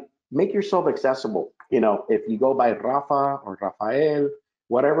 and make yourself accessible. You know, if you go by Rafa or Rafael,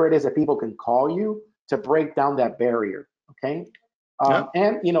 whatever it is that people can call you, to break down that barrier. Okay.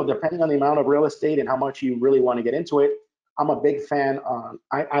 And, you know, depending on the amount of real estate and how much you really want to get into it, I'm a big fan.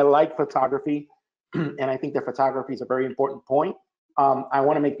 I like photography, and I think that photography is a very important point. I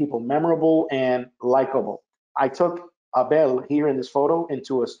want to make people memorable and likable. I took Abel here in this photo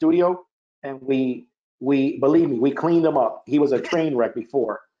into a studio, and we believe me, we cleaned him up. He was a train wreck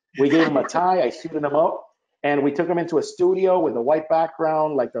before. We gave him a tie, I suited him up, and we took him into a studio with a white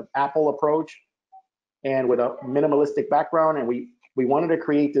background, like the Apple approach, and with a minimalistic background, and we wanted to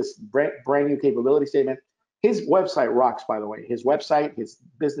create this brand new capability statement. His website rocks, by the way. His website, his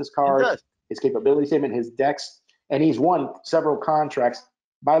business card, his capability statement, his decks, and he's won several contracts,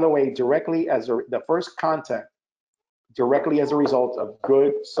 by the way, directly as the first contact, directly as a result of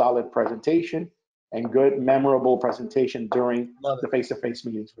good, solid presentation and good, memorable presentation during the face-to-face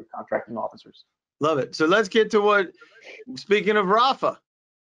meetings with contracting officers. Love it. So let's get to what, speaking of Rafa,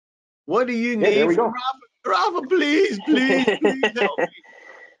 what do you need from Rafa? Rafa, please help me.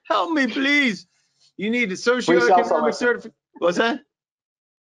 Help me, please. You need a socioeconomic certificate. What's that?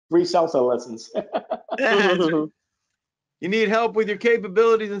 Free salsa lessons. You need help with your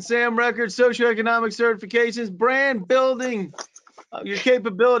capabilities in SAM records, socioeconomic certifications, brand building, your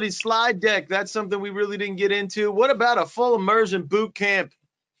capabilities, slide deck. That's something we really didn't get into. What about a full immersion boot camp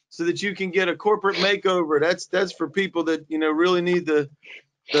so that you can get a corporate makeover? That's for people that, you know, really need the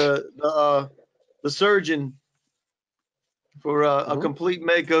surgeon for a complete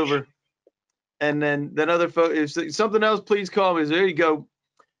makeover. And then other folks, if something else, please call me. There you go.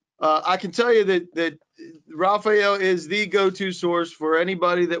 I can tell you that Rafael is the go-to source for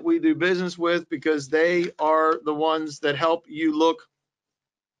anybody that we do business with, because they are the ones that help you look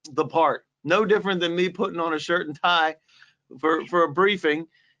the part. No different than me putting on a shirt and tie for a briefing.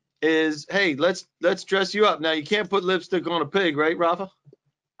 Is, hey, let's dress you up. Now, you can't put lipstick on a pig, right, Rafa?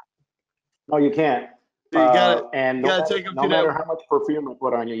 No, you can't. So you gotta take them no matter how much perfume I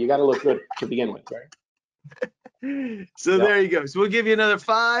put on you, you gotta look good to begin with, right? So there you go. So we'll give you another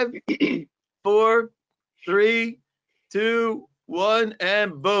 5, 4, 3, 2, 1,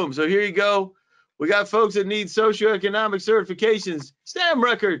 and boom. So here you go. We got folks that need socioeconomic certifications, SAM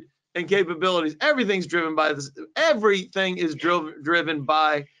record, and capabilities. Everything's driven by this. Everything is driven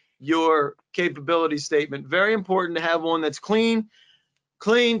by your capability statement. Very important to have one that's clean.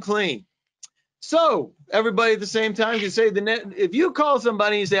 So everybody at the same time can say if you call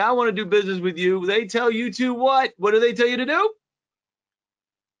somebody and say, I want to do business with you, they tell you to what? What do they tell you to do?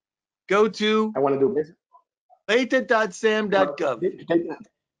 Go to I want to do business. beta.SAM.gov.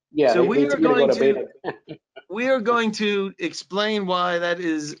 Yeah, so we are going to explain why that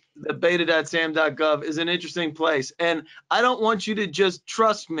is the beta.SAM.gov is an interesting place. And I don't want you to just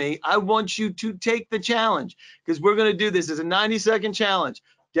trust me. I want you to take the challenge, because we're going to do this as a 90-second challenge.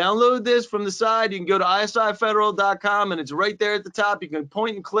 Download this from the side. You can go to isifederal.com, and it's right there at the top. You can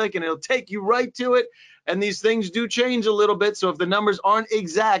point and click, and it'll take you right to it. And these things do change a little bit. So if the numbers aren't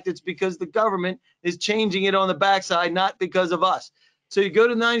exact, it's because the government is changing it on the backside, not because of us. So you go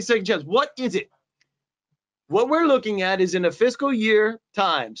to 90-second challenge. What is it? What we're looking at is in a fiscal year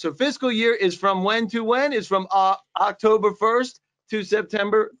time. So fiscal year is from when to when? Is from October 1st to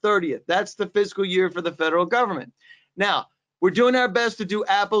September 30th. That's the fiscal year for the federal government. Now, we're doing our best to do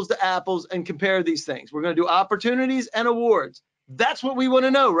apples to apples and compare these things. We're going to do opportunities and awards. That's what we want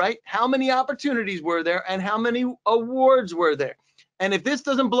to know, right? How many opportunities were there and how many awards were there? And if this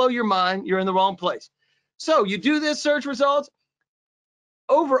doesn't blow your mind, you're in the wrong place. So you do this search results.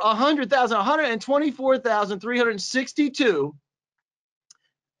 over 100,000, 124,362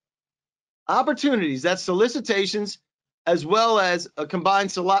 opportunities. That's solicitations as well as a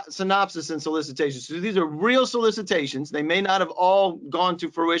combined synopsis and solicitations. So these are real solicitations. They may not have all gone to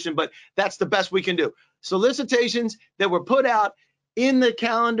fruition, but that's the best we can do. Solicitations that were put out in the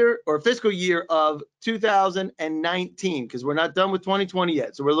calendar or fiscal year of 2019, because we're not done with 2020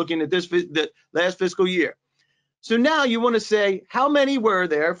 yet. So we're looking at the last fiscal year. So now you want to say how many were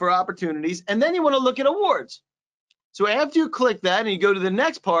there for opportunities, and then you want to look at awards. So after you click that and you go to the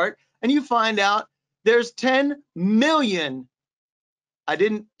next part and you find out there's 10 million, I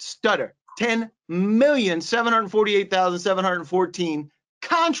didn't stutter, 10,748,714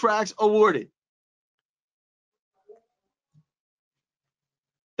 contracts awarded.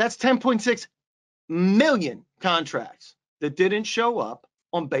 That's 10.6 million contracts that didn't show up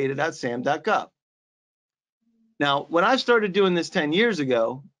on beta.SAM.gov. Now, when I started doing this 10 years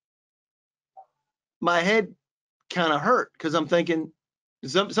ago, my head kind of hurt because I'm thinking,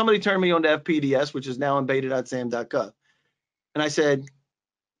 somebody turned me on to FPDS, which is now on beta.SAM.gov. And I said,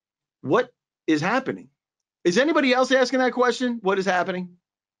 what is happening? Is anybody else asking that question? What is happening?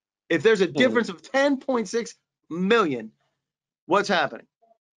 If there's a difference of 10.6 million, what's happening?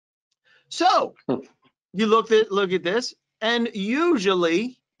 So you look at this, and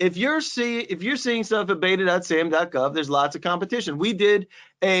usually if you're seeing stuff at beta.sam.gov, there's lots of competition. We did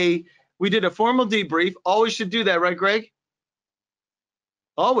a formal debrief. Always should do that, right, Greg?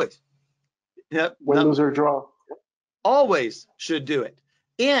 Always. Yep. Win, lose, or draw. Always should do it.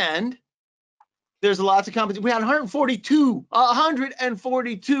 And there's lots of competition. We had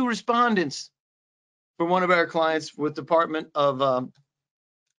 142 respondents for one of our clients with Department of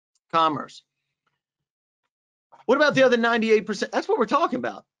Commerce. What about the other 98%? That's what we're talking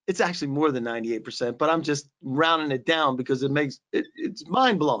about. It's actually more than 98%, but I'm just rounding it down because it's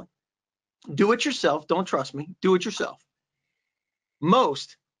mind-blowing. Do it yourself. Don't trust me. Do it yourself.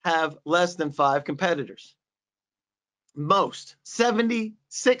 Most have less than 5 competitors. Most,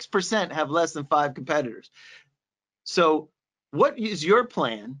 76% have less than 5 competitors. So what is your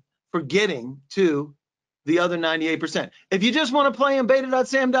plan for getting to the other 98%? If you just want to play in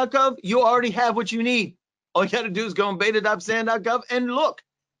beta.sam.gov, you already have what you need. All you got to do is go on beta.sam.gov and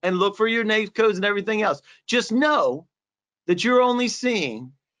look for your name codes and everything else. Just know that you're only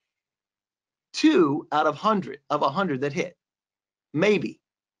seeing 2 out of 100 that hit. Maybe.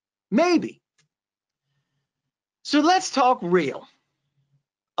 So let's talk real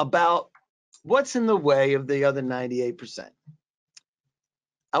about what's in the way of the other 98%.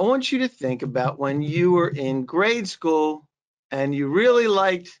 I want you to think about when you were in grade school and you really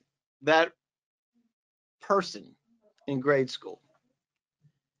liked that person in grade school.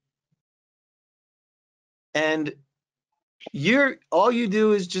 And all you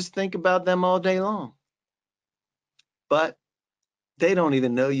do is just think about them all day long. But they don't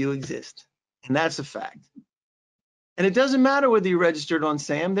even know you exist. And that's a fact. And it doesn't matter whether you're registered on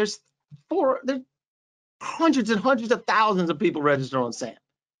SAM. There's hundreds and hundreds of thousands of people registered on SAM.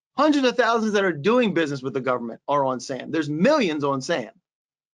 Hundreds of thousands that are doing business with the government are on SAM. There's millions on SAM.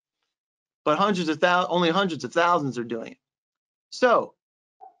 But only hundreds of thousands are doing it. So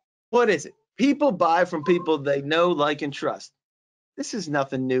what is it? People buy from people they know, like, and trust. This is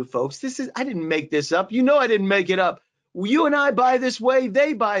nothing new, folks. I didn't make this up. You know I didn't make it up. You and I buy this way,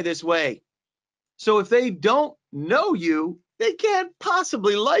 they buy this way. So if they don't know you, they can't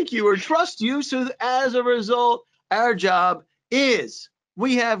possibly like you or trust you. So as a result, our job is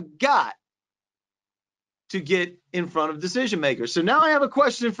we have got to get in front of decision makers. So now I have a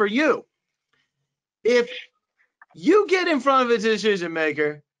question for you. If you get in front of a decision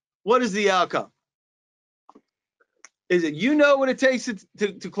maker, what is the outcome? Is it you know what it takes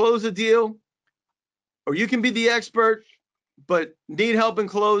to close a deal? Or you can be the expert, but need help in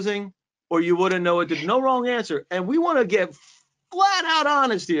closing, or you wouldn't know what to do. No wrong answer. And we want to get flat out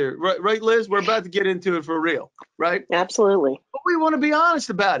honest here. Right, Liz? We're about to get into it for real, right? Absolutely. But we want to be honest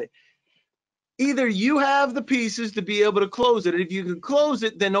about it. Either you have the pieces to be able to close it. And if you can close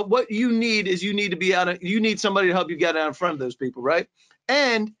it, then what you need is you need somebody to help you get out in front of those people, right?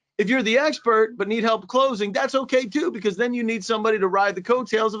 And if you're the expert but need help closing, that's okay too, because then you need somebody to ride the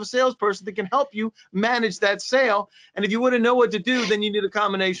coattails of a salesperson that can help you manage that sale. And if you wouldn't know what to do, then you need a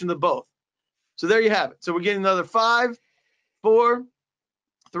combination of both. So there you have it. So we're getting another 5, 4,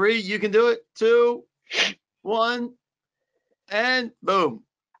 3. You can do it. 2, 1, and boom.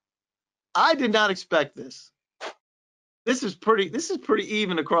 I did not expect this. This is pretty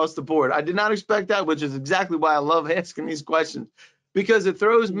even across the board. I did not expect that, which is exactly why I love asking these questions. because it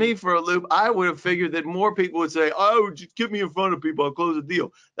throws me for a loop. I would have figured that more people would say, oh, just get me in front of people, I'll close a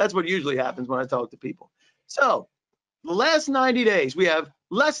deal. That's what usually happens when I talk to people. So the last 90 days, we have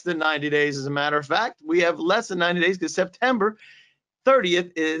less than 90 days, as a matter of fact. We have less than 90 days because September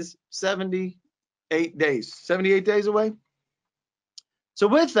 30th is 78 days away. So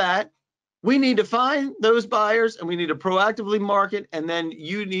with that, we need to find those buyers and we need to proactively market, and then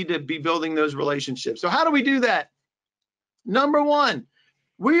you need to be building those relationships. So how do we do that? Number one,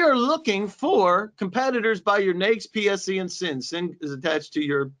 we are looking for competitors by your NAICS, PSC, and SIN. SIN is attached to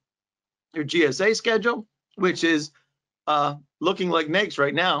your GSA schedule, which is looking like NAICS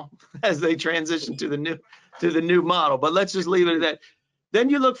right now as they transition to the new model. But let's just leave it at that.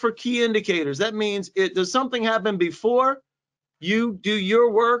 Then you look for key indicators. That means does something happen before you do your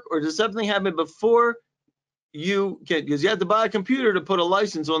work, or does something happen before you get, because you have to buy a computer to put a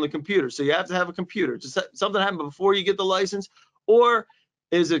license on the computer. So you have to have a computer. Does something happen before you get the license, or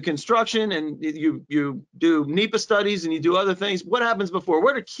is it construction and you do NEPA studies and you do other things? What happens before?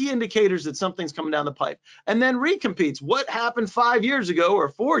 What are key indicators that something's coming down the pipe? And then recompetes. What happened 5 years ago or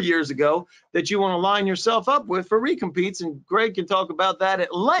 4 years ago that you want to line yourself up with for recompetes? And Greg can talk about that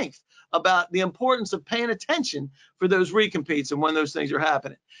at length, about the importance of paying attention for those recompetes and when those things are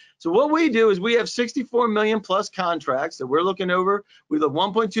happening. So what we do is we have 64 million plus contracts that we're looking over. We have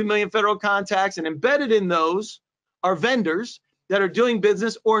 1.2 million federal contacts, and embedded in those are vendors that are doing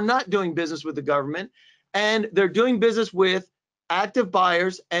business or not doing business with the government, and they're doing business with active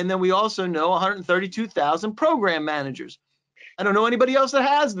buyers. And then we also know 132,000 program managers. I don't know anybody else that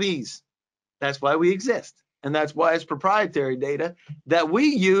has these. That's why we exist. And that's why it's proprietary data that we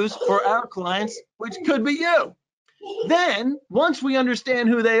use for our clients, which could be you. Then once we understand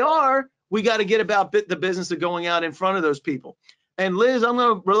who they are, we got to get about the business of going out in front of those people. And Liz, I'm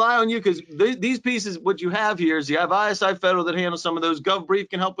going to rely on you, because these pieces, what you have here is you have ISI Federal that handles some of those. GovBrief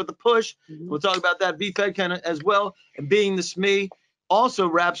can help with the push. We'll talk about that. VFed kind of as well. And being the SME also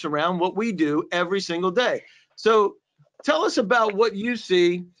wraps around what we do every single day. So tell us about what you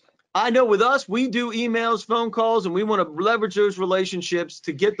see. I know with us, we do emails, phone calls, and we want to leverage those relationships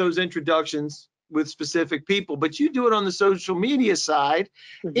to get those introductions with specific people. But you do it on the social media side,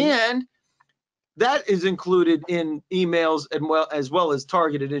 and that is included in emails and as well as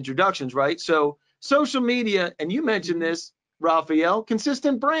targeted introductions, right? So social media, and you mentioned this, Raphael,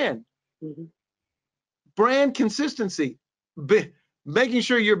 consistent brand, brand consistency, making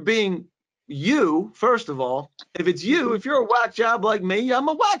sure you're being you, first of all. If it's you, if you're a whack job like me, I'm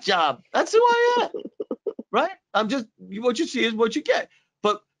a whack job. That's who I am, right? I'm just, what you see is what you get.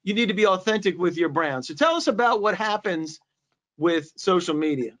 But you need to be authentic with your brand. So tell us about what happens with social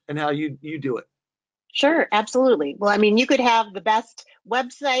media and how you do it. Sure, absolutely. Well, I mean, you could have the best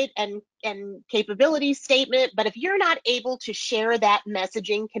website and capability statement, but if you're not able to share that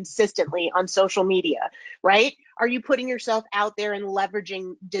messaging consistently on social media, right? Are you putting yourself out there and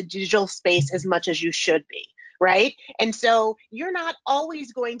leveraging the digital space as much as you should be, right? And so you're not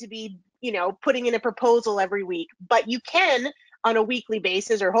always going to be, putting in a proposal every week, but you can, on a weekly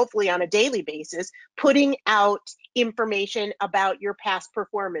basis or hopefully on a daily basis, putting out information about your past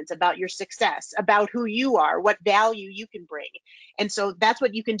performance, about your success, about who you are, what value you can bring. And so that's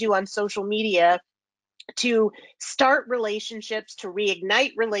what you can do on social media to start relationships, to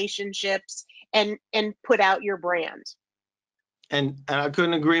reignite relationships, and put out your brand. And I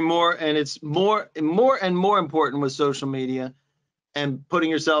couldn't agree more. And it's more and more important with social media and putting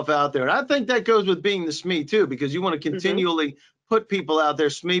yourself out there. And I think that goes with being the SME too, because you want to continually put people out there,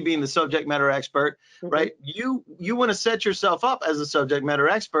 SME being the subject matter expert, right? You want to set yourself up as a subject matter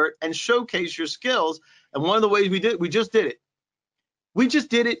expert and showcase your skills. And one of the ways we just did it. We just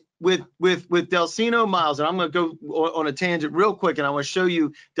did it with Delcino Miles. And I'm going to go on a tangent real quick, and I want to show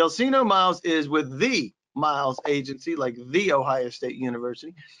you Delcino Miles is with the Miles Agency, like the Ohio State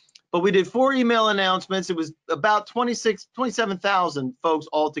University. But we did 4 email announcements. It was about 27,000 folks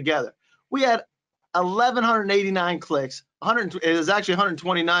altogether. We had 1,189 clicks. It was actually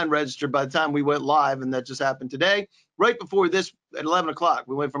 129 registered by the time we went live, and that just happened today, right before this at 11 o'clock.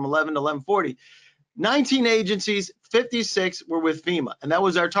 We went from 11 to 11:40. 19 agencies, 56 were with FEMA, and that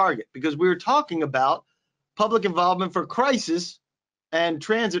was our target because we were talking about public involvement for crisis and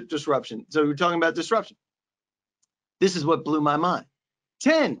transit disruption. So we were talking about disruption. This is what blew my mind.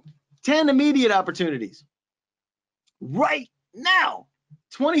 10 immediate opportunities right now,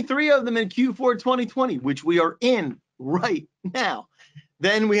 23 of them in Q4 2020, which we are in right now.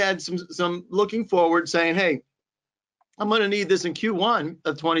 Then we had some looking forward saying, hey, I'm going to need this in Q1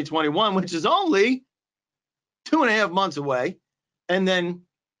 of 2021, which is only 2.5 months away, and then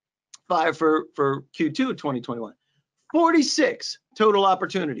 5 for Q2 of 2021. 46 total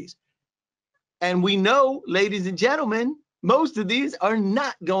opportunities. And we know, ladies and gentlemen, most of these are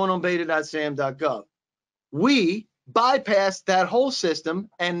not going on beta.SAM.gov. We bypassed that whole system,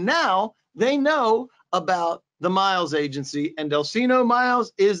 and now they know about the Miles Agency, and Delcino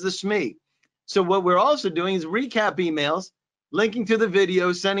Miles is the SME. So what we're also doing is recap emails, linking to the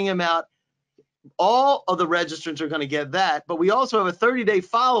video, sending them out. All of the registrants are going to get that, but we also have a 30-day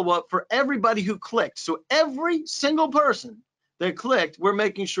follow-up for everybody who clicked. So every single person that clicked, we're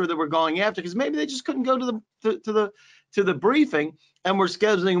making sure that we're going after, because maybe they just couldn't go to the briefing, and we're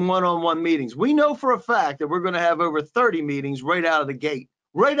scheduling one-on-one meetings. We know for a fact that we're going to have over 30 meetings right out of the gate.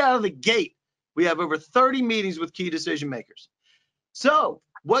 Right out of the gate, we have over 30 meetings with key decision makers. So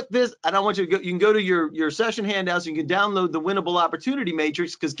what this, and I want you to go, you can go to your session handouts, and you can download the winnable opportunity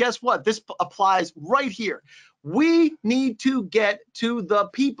matrix, because guess what? This applies right here. We need to get to the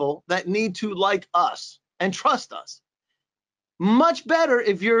people that need to like us and trust us. Much better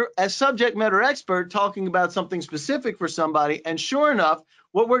if you're a subject matter expert talking about something specific for somebody. And sure enough,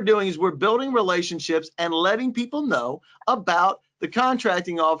 what we're doing is we're building relationships and letting people know about the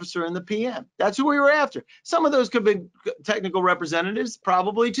contracting officer and the PM. That's who we were after. Some of those could be technical representatives,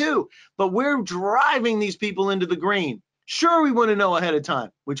 probably too, but we're driving these people into the green. Sure, we want to know ahead of time,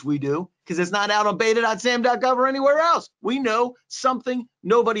 which we do, because it's not out on beta.SAM.gov or anywhere else. We know something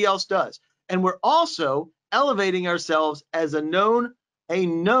nobody else does. And we're also elevating ourselves as a known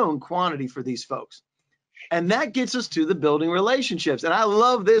quantity for these folks. And that gets us to the building relationships. And I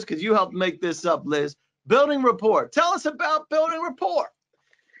love this because you helped make this up, Liz. Building rapport. Tell us about building rapport.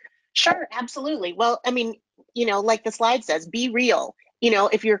 Sure, absolutely. Well, I mean, like the slide says, be real.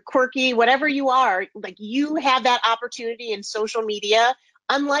 If you're quirky, whatever you are, like, you have that opportunity in social media,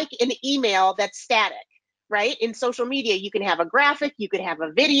 unlike an email that's static, right? In social media, you can have a graphic, you could have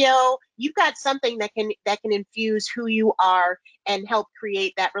a video, you've got something that can infuse who you are and help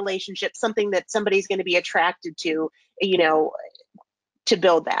create that relationship, something that somebody's going to be attracted to, to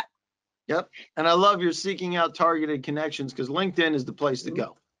build that. Yep. And I love your seeking out targeted connections, because LinkedIn is the place to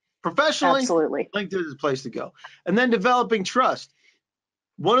go. Professionally, absolutely, LinkedIn is the place to go. And then developing trust.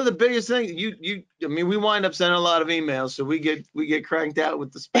 One of the biggest things I mean, we wind up sending a lot of emails, so we get cranked out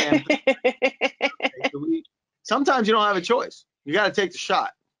with the spam. So sometimes you don't have a choice. You got to take the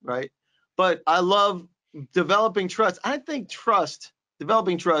shot, right? But I love developing trust. I think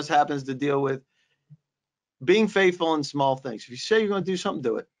developing trust happens to deal with being faithful in small things. If you say you're going to do something,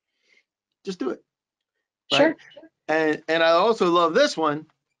 do it. Just do it. Right? Sure. And I also love this one,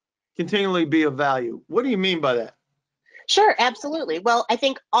 continually be of value. What do you mean by that? Sure, absolutely. Well, I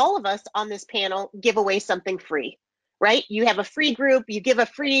think all of us on this panel give away something free, right? You have a free group, you give a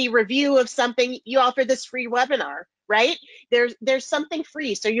free review of something, you offer this free webinar, right? There's something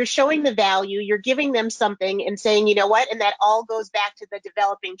free. So you're showing the value, you're giving them something and saying, you know what? And that all goes back to the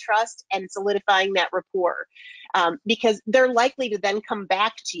developing trust and solidifying that rapport, because they're likely to then come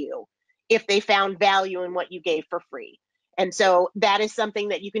back to you if they found value in what you gave for free. And so that is something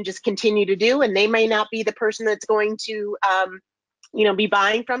that you can just continue to do. And they may not be the person that's going to, be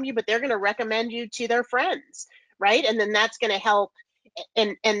buying from you, but they're going to recommend you to their friends, right? And then that's going to help.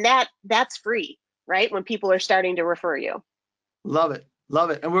 And that's free, right? When people are starting to refer you. Love it.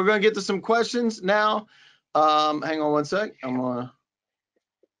 Love it. And we're going to get to some questions now. Hang on one sec. I'm going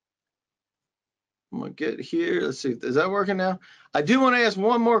to get here. Let's see. Is that working now? I do want to ask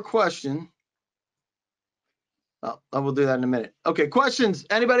one more question. Oh, I will do that in a minute. Okay, questions.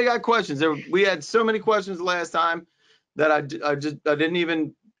 Anybody got questions? We had so many questions last time that I didn't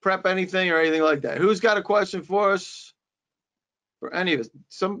even prep anything or anything like that. Who's got a question for us? For any of us?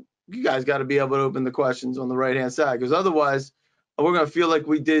 You guys got to be able to open the questions on the right-hand side, because otherwise we're going to feel like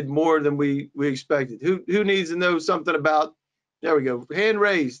we did more than we expected. Who needs to know something about? There we go. Hand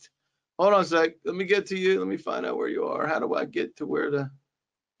raised. Hold on a sec. Let me get to you. Let me find out where you are. How do I get to where the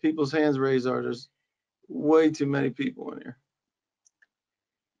people's hands raised are? There's way too many people in here.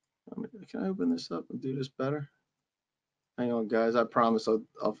 Can I open this up and do this better? Hang on, guys. I promise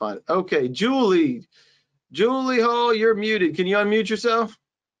I'll find it. Okay, Julie Hall, you're muted. Can you unmute yourself?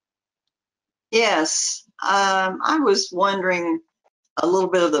 Yes. I was wondering a little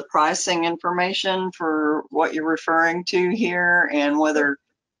bit of the pricing information for what you're referring to here, and whether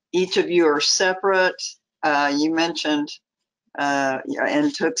each of you are separate. You mentioned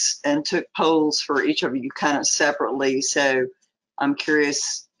and took polls for each of you kind of separately. So I'm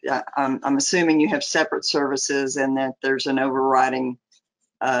curious. I'm assuming you have separate services, and that there's an overriding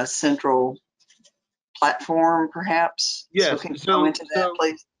central platform, perhaps. Yes. So can you go into that,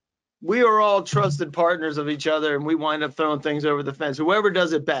 please? We are all trusted partners of each other, and we wind up throwing things over the fence. Whoever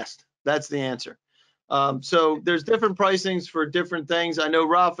does it best, that's the answer. So there's different pricings for different things. I know,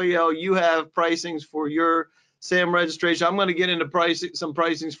 Raphael, you have pricings for your SAM registration. I'm going to get into some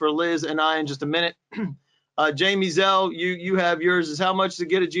pricings for Liz and I in just a minute. Jamie Zell, you have yours. Is how much to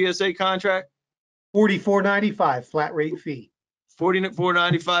get a GSA contract? $44.95 flat rate fee.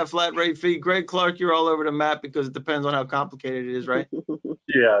 $44.95 flat rate fee. Greg Clark, you're all over the map because it depends on how complicated it is, right?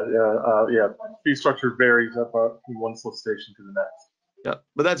 Yeah. Fee structure varies up from one solicitation to the next. Yeah,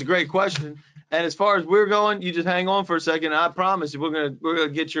 but that's a great question. And as far as we're going, you just hang on for a second. I promise you, we're gonna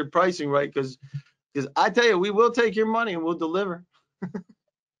get your pricing right because I tell you, we will take your money and we'll deliver.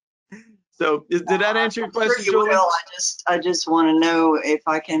 So did that answer your question, Sure you Julie? will. I just want to know if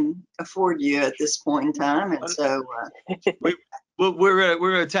I can afford you at this point in time, and so We're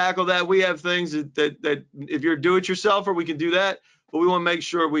gonna tackle that. We have things that if you're do-it-yourselfer, we can do that, but we want to make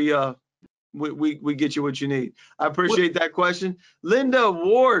sure we get you what you need. I appreciate that question. Linda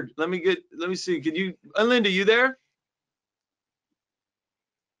Ward, let me see. Can you, Linda, you there?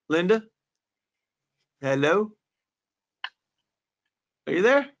 Linda? Hello? Are you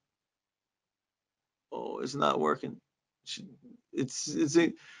there? Oh, it's not working.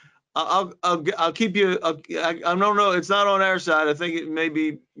 I'll keep you, I don't know. It's not on our side. I think it may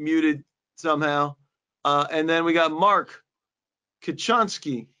be muted somehow. And then we got Mark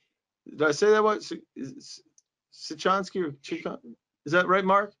Kachonsky. Did I say that right? Sichonsky or Chikon? Is that right,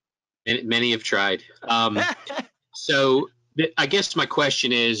 Mark? Many have tried. So I guess my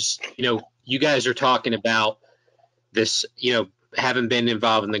question is, you guys are talking about this, having been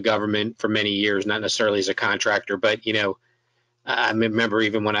involved in the government for many years, not necessarily as a contractor, but, I remember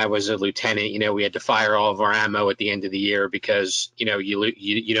even when I was a lieutenant, we had to fire all of our ammo at the end of the year because, you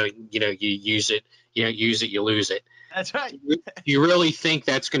use it, you lose it. That's right. Do you really think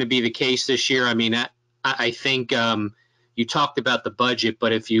that's going to be the case this year? I mean, I think you talked about the budget,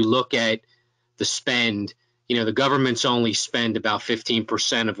 but if you look at the spend, the government's only spend about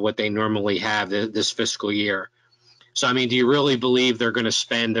 15% of what they normally have this fiscal year. So, I mean, do you really believe they're going to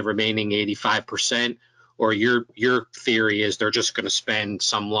spend the remaining 85%? Or your theory is they're just going to spend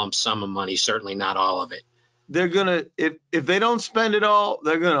some lump sum of money, certainly not all of it? They're gonna, if they don't spend it all,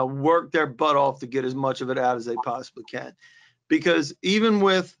 they're gonna work their butt off to get as much of it out as they possibly can. Because even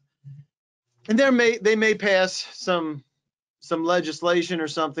with, and they may pass some legislation or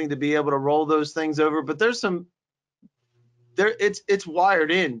something to be able to roll those things over, but it's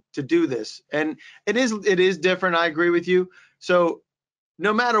wired in to do this. And it is different. I agree with you. So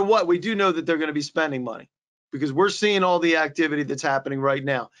no matter what, we do know that they're going to be spending money because we're seeing all the activity that's happening right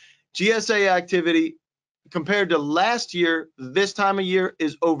now. GSA activity compared to last year, this time of year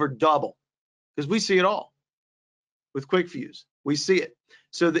is over double because we see it all with Quick Fuse. We see it.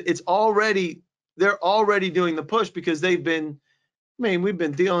 So they're already doing the push because we've been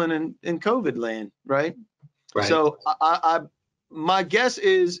dealing in COVID land, right? Right. So my guess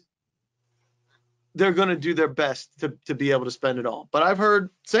is they're going to do their best to be able to spend it all. But I've heard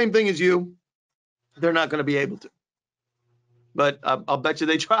same thing as you. They're not going to be able to. But I'll bet you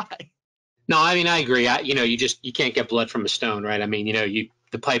they try. No, I mean, I agree. You can't get blood from a stone, right? I mean,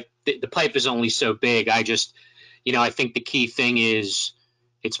 the pipe is only so big. I think the key thing is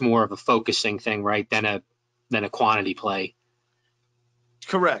it's more of a focusing thing, right, than a quantity play.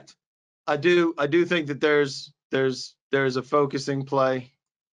 Correct. I do think that there's a focusing play.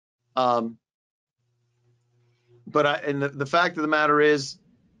 But the fact of the matter is,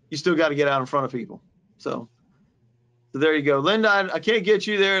 you still got to get out in front of people. So there you go, Linda. I can't get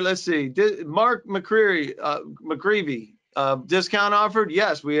you there. Let's see. Mark McCreevy, discount offered.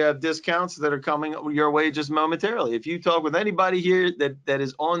 Yes, we have discounts that are coming your way just momentarily. If you talk with anybody here that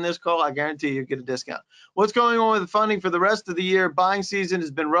is on this call, I guarantee you get a discount. What's going on with the funding for the rest of the year? Buying season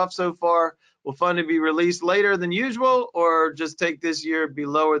has been rough so far. Will funding be released later than usual, or just take this year be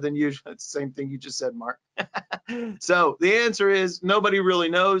lower than usual? It's the same thing you just said, Mark. So the answer is nobody really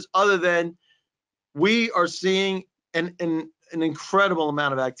knows, other than we are seeing an incredible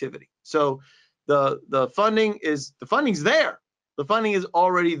amount of activity. So the funding's there. The funding is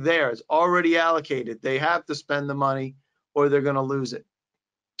already there. It's already allocated. They have to spend the money or they're going to lose it.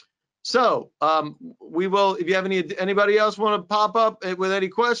 So we will, if you have anybody else want to pop up with any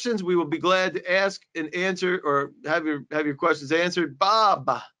questions, we will be glad to ask and answer or have your questions answered. Bob,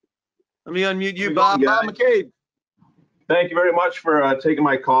 let me unmute you, Bob. Bob McCabe. Thank you very much for taking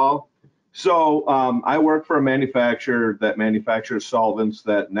my call. So I work for a manufacturer that manufactures solvents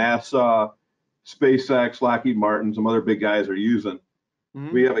that NASA, SpaceX, Lockheed Martin, some other big guys are using.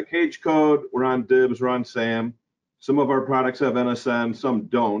 Mm-hmm. We have a cage code. We're on DIBS, we're on SAM. Some of our products have NSN, some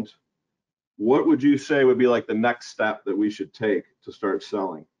don't. What would you say would be like the next step that we should take to start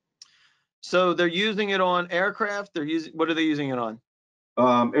selling? So they're using it on aircraft. What are they using it on?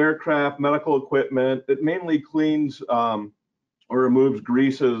 Aircraft, medical equipment. It mainly cleans or removes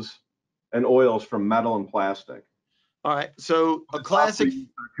greases and oils from metal and plastic. All right. So a It's classic. also used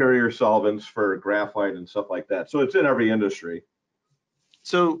for carrier solvents for graphite and stuff like that. So it's in every industry.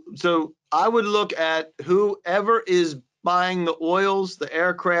 So I would look at whoever is buying the oils, the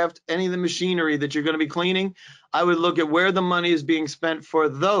aircraft, any of the machinery that you're going to be cleaning. I would look at where the money is being spent for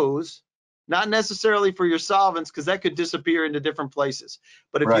those, not necessarily for your solvents, because that could disappear into different places.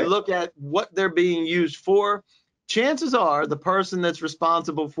 But if you Right. look at what they're being used for, chances are the person that's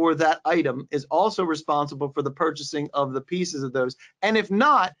responsible for that item is also responsible for the purchasing of the pieces of those. And if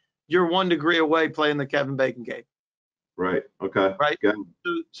not, you're 1 degree away playing the Kevin Bacon game. Right. Okay. Right. Good.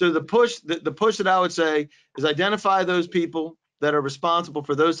 So the push that I would say is identify those people that are responsible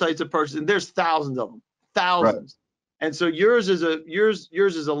for those types of purchases. And there's thousands of them, thousands. Right. And so yours is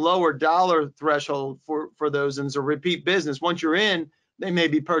a lower dollar threshold for those, and it's a repeat business. Once you're in, they may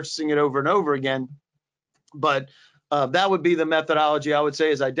be purchasing it over and over again. But that would be the methodology I would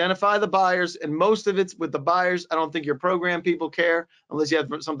say, is identify the buyers. And most of it's with the buyers. I don't think your program people care unless you have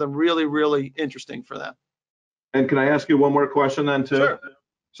something really, really interesting for them. And can I ask you one more question then too? Sure.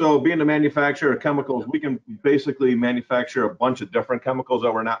 So being a manufacturer of chemicals, we can basically manufacture a bunch of different chemicals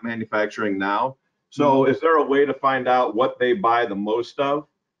that we're not manufacturing now. So is there a way to find out what they buy the most of?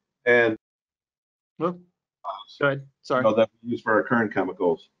 And well, go ahead. Sorry. That we use for our current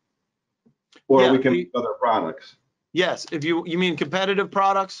chemicals, or we can make other products. Yes, if you mean competitive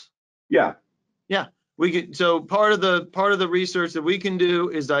products. Yeah. Yeah, we can. So part of the research that we can do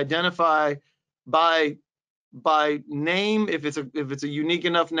is identify by name, if it's a unique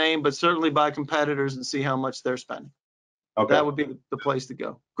enough name, but certainly by competitors, and see how much they're spending. Okay. That would be the place to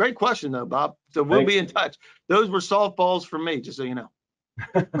go. Great question though, Bob. So we'll be in touch. Those were softballs for me, just so you know.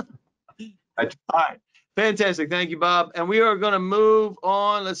 All right. Fantastic. Thank you, Bob. And we are going to move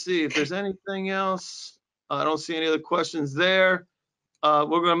on. Let's see if there's anything else. I don't see any other questions there. We're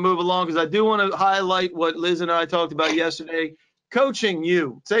going to move along because I do want to highlight what Liz and I talked about yesterday. Coaching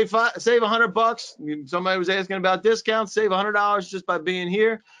you. Save $100. Somebody was asking about discounts. Save $100 just by being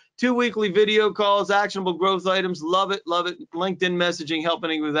here. 2 weekly video calls, actionable growth items. Love it. Love it. LinkedIn messaging, helping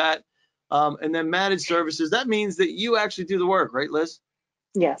you with that. And then managed services. That means that you actually do the work, right, Liz?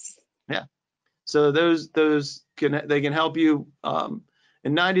 Yes. Yeah. So those can help you.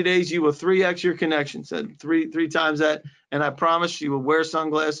 In 90 days, you will 3x your connection. Said three times that, and I promise she will wear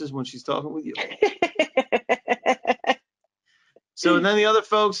sunglasses when she's talking with you. So then the other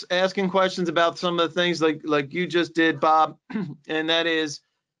folks asking questions about some of the things like you just did, Bob, and that is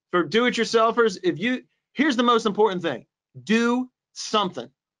for do-it-yourselfers. Here's the most important thing: do something,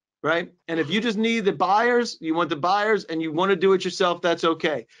 right? And if you just need the buyers, you want the buyers, and you want to do it yourself, that's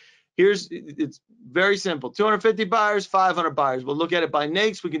okay. It's very simple. 250 buyers, 500 buyers. We'll look at it by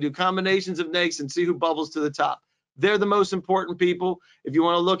NAICS. We can do combinations of NAICS and see who bubbles to the top. They're the most important people. If you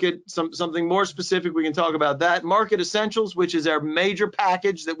want to look at something more specific, we can talk about that. Market Essentials, which is our major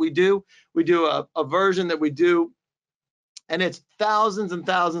package that we do. We do a version that we do, and it's thousands and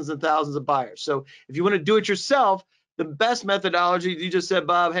thousands and thousands of buyers. So if you want to do it yourself, the best methodology, you just said,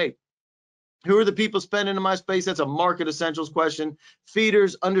 Bob, hey, who are the people spending in my space? That's a Market Essentials question.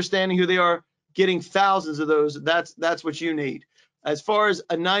 Feeders, understanding who they are, getting thousands of those. That's what you need. As far as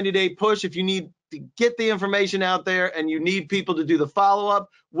a 90-day push, if you need to get the information out there and you need people to do the follow-up,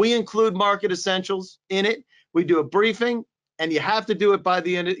 we include Market Essentials in it. We do a briefing, and you have to do it by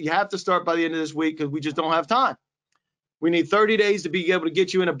the end. You have to start by the end of this week because we just don't have time. We need 30 days to be able to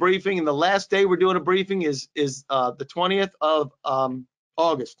get you in a briefing, and the last day we're doing a briefing is the 20th of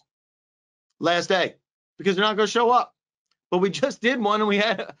August. Last day, because they're not going to show up. But we just did one and we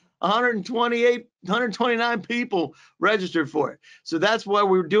had 129 people registered for it. So that's why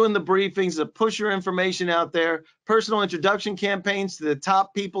we're doing the briefings to push your information out there, personal introduction campaigns to the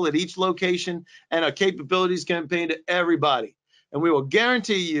top people at each location, and a capabilities campaign to everybody. And we will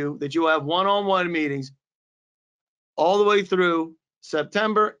guarantee you that you will have one-on-one meetings all the way through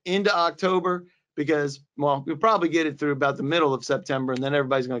September into October, because, well, we'll probably get it through about the middle of September, and then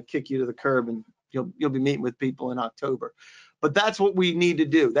everybody's going to kick you to the curb, and you'll be meeting with people in October. But that's what we need to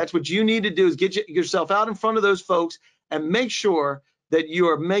do. That's what you need to do, is get yourself out in front of those folks and make sure that you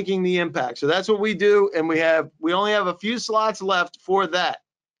are making the impact. So that's what we do, and we only have a few slots left for that,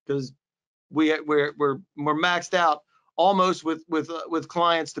 because we're maxed out almost with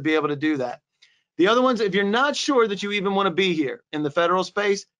clients to be able to do that. The other ones, if you're not sure that you even want to be here in the federal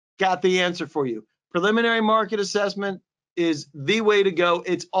space, got the answer for you. Preliminary market assessment is the way to go.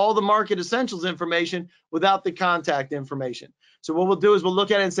 It's all the Market Essentials information without the contact information. So what we'll do is we'll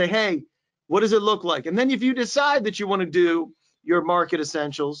look at it and say, hey, What does it look like? And then if you decide that you want to do your market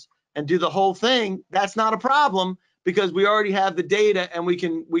essentials and do the whole thing, that's not a problem, because we already have the data and we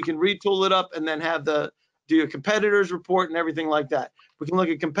can retool it up and then have do a competitors report and everything like that. We can look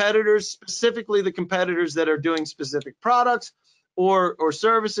at competitors, specifically the competitors that are doing specific products or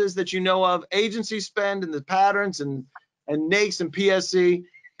services that you know of, agency spend and the patterns and NAICS and PSC.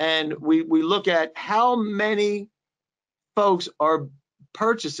 And we look at how many folks are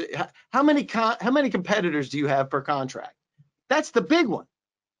purchasing, how many competitors do you have per contract? That's the big one.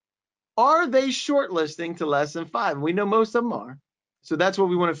 Are they shortlisting to less than 5? And we know most of them are. So that's what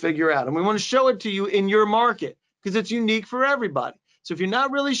we want to figure out. And we want to show it to you in your market because it's unique for everybody. So if you're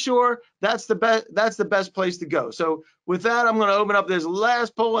not really sure, that's the best place to go. So with that, I'm going to open up this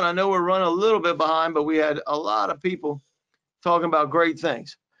last poll, and I know we're running a little bit behind, but we had a lot of people talking about great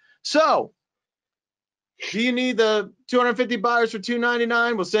things. So do you need the 250 buyers for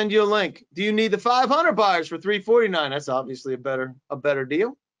 $299? We'll send you a link. Do you need the 500 buyers for $349? That's obviously a better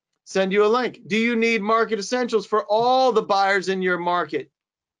deal. Send you a link. Do you need market essentials for all the buyers in your market?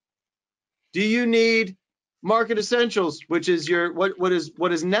 Do you need market essentials, which is what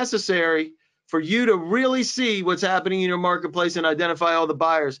is necessary for you to really see what's happening in your marketplace and identify all the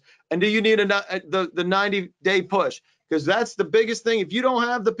buyers? And do you need the 90-day push? Because that's the biggest thing. If you don't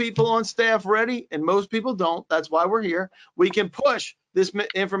have the people on staff ready, and most people don't, that's why we're here, we can push this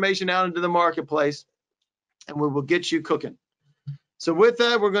information out into the marketplace and we will get you cooking. So with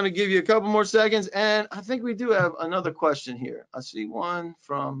that, we're going to give you a couple more seconds. And I think we do have another question here. I see one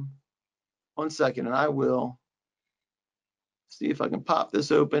from 1 second, and I will see if I can pop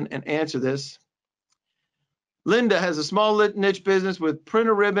this open and answer this. Linda has a small niche business with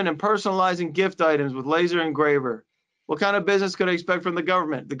printer ribbon and personalizing gift items with laser engraver. What kind of business could I expect from the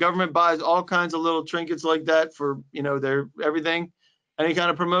government? The government buys all kinds of little trinkets like that for, their everything. Any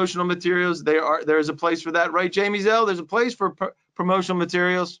kind of promotional materials, there's a place for that, right, Jamie Zell? There's a place for promotional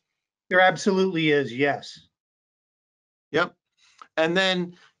materials. There absolutely is, yes. Yep. And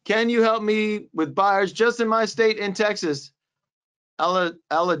then, can you help me with buyers just in my state in Texas?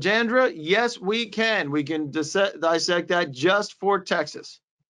 Alejandra, yes, we can. We can dissect that just for Texas.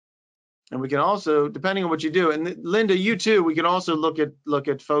 And we can also, depending on what you do, and Linda, you too, we can also look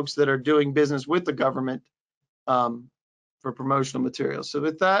at folks that are doing business with the government for promotional materials. So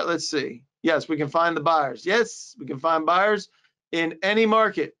with that, let's see. Yes, we can find the buyers. Yes, we can find buyers in any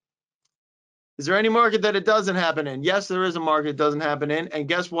market. Is there any market that it doesn't happen in? Yes, there is a market it doesn't happen in. And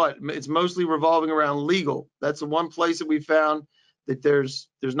guess what? It's mostly revolving around legal. That's the one place that we found that there's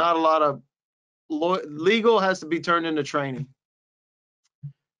not a lot of legal has to be turned into training.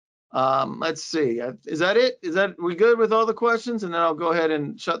 Let's see. Is that it? We good with all the questions? And then I'll go ahead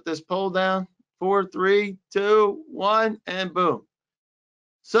and shut this poll down. 4, 3, 2, 1, and boom.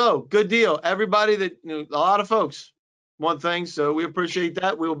 So good deal. Everybody a lot of folks want things, so we appreciate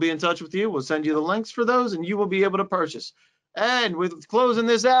that. We will be in touch with you. We'll send you the links for those, and you will be able to purchase. And with closing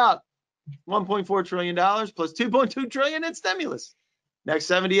this out, $1.4 trillion plus $2.2 trillion in stimulus. Next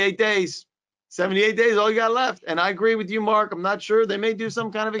 78 days. 78 days, all you got left. And I agree with you, Mark. I'm not sure. They may do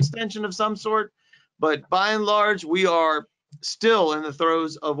some kind of extension of some sort, but by and large, we are still in the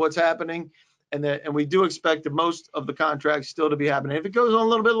throes of what's happening. And we do expect that most of the contracts still to be happening. If it goes on a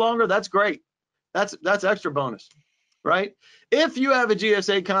little bit longer, that's great. That's extra bonus, right? If you have a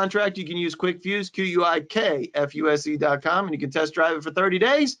GSA contract, you can use QuickFuse, QUIKFUSE.com, and you can test drive it for 30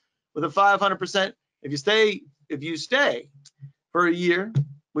 days with a 500%. If you stay for a year,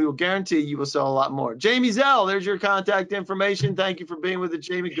 we will guarantee you will sell a lot more. Jamie Zell, there's your contact information. Thank you for being with us,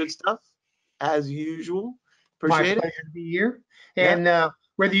 Jamie. Good stuff, as usual. Appreciate it. My pleasure to be here. And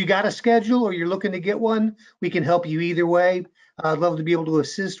whether you got a schedule or you're looking to get one, we can help you either way. I'd love to be able to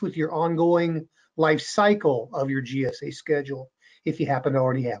assist with your ongoing life cycle of your GSA schedule if you happen to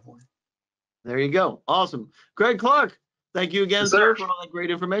already have one. There you go. Awesome. Greg Clark, thank you again, sir, for all that great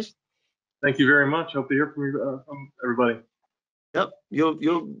information. Thank you very much. Hope to hear from you, from everybody. Yep,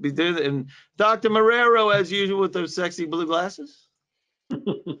 you'll be there. And Dr. Marrero, as usual, with those sexy blue glasses.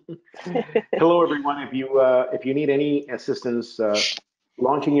 Hello, everyone. If you need any assistance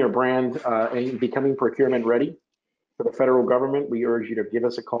launching your brand and becoming procurement ready for the federal government, we urge you to give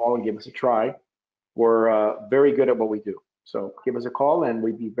us a call and give us a try. We're very good at what we do. So give us a call, and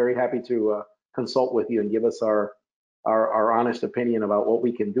we'd be very happy to consult with you and give us our honest opinion about what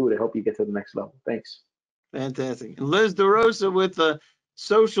we can do to help you get to the next level. Thanks. Fantastic. And Liz DeRosa with the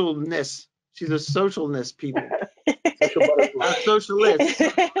socialness. She's a socialness people. Socialist.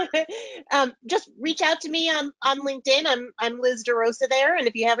 Just reach out to me on LinkedIn. I'm Liz DeRosa there. And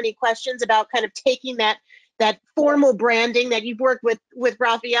if you have any questions about kind of taking that that formal branding that you've worked with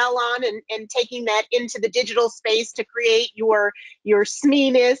Raphael on, and taking that into the digital space to create your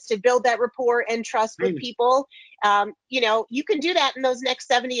SME-ness, to build that rapport and trust with people. You can do that in those next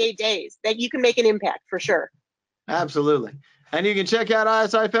 78 days, that you can make an impact for sure. Absolutely. And you can check out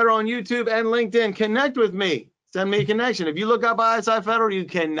ISI Federal on YouTube and LinkedIn. Connect with me. Send me a connection. If you look up ISI Federal, you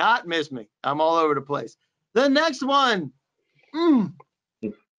cannot miss me. I'm all over the place. The next one,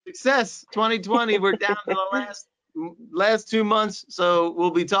 success 2020. We're down to the last 2 months. So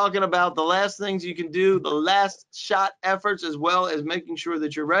we'll be talking about the last things you can do, the last shot efforts, as well as making sure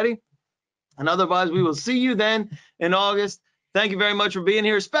that you're ready. And otherwise, we will see you then in August. Thank you very much for being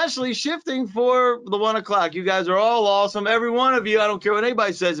here, especially shifting for the 1 o'clock. You guys are all awesome. Every one of you. I don't care what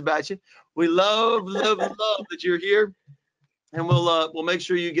anybody says about you. We love that you're here. And we'll make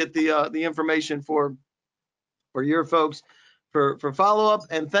sure you get the information for your folks for follow-up.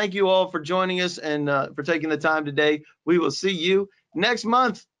 And thank you all for joining us and for taking the time today. We will see you next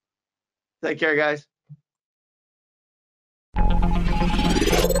month. Take care, guys.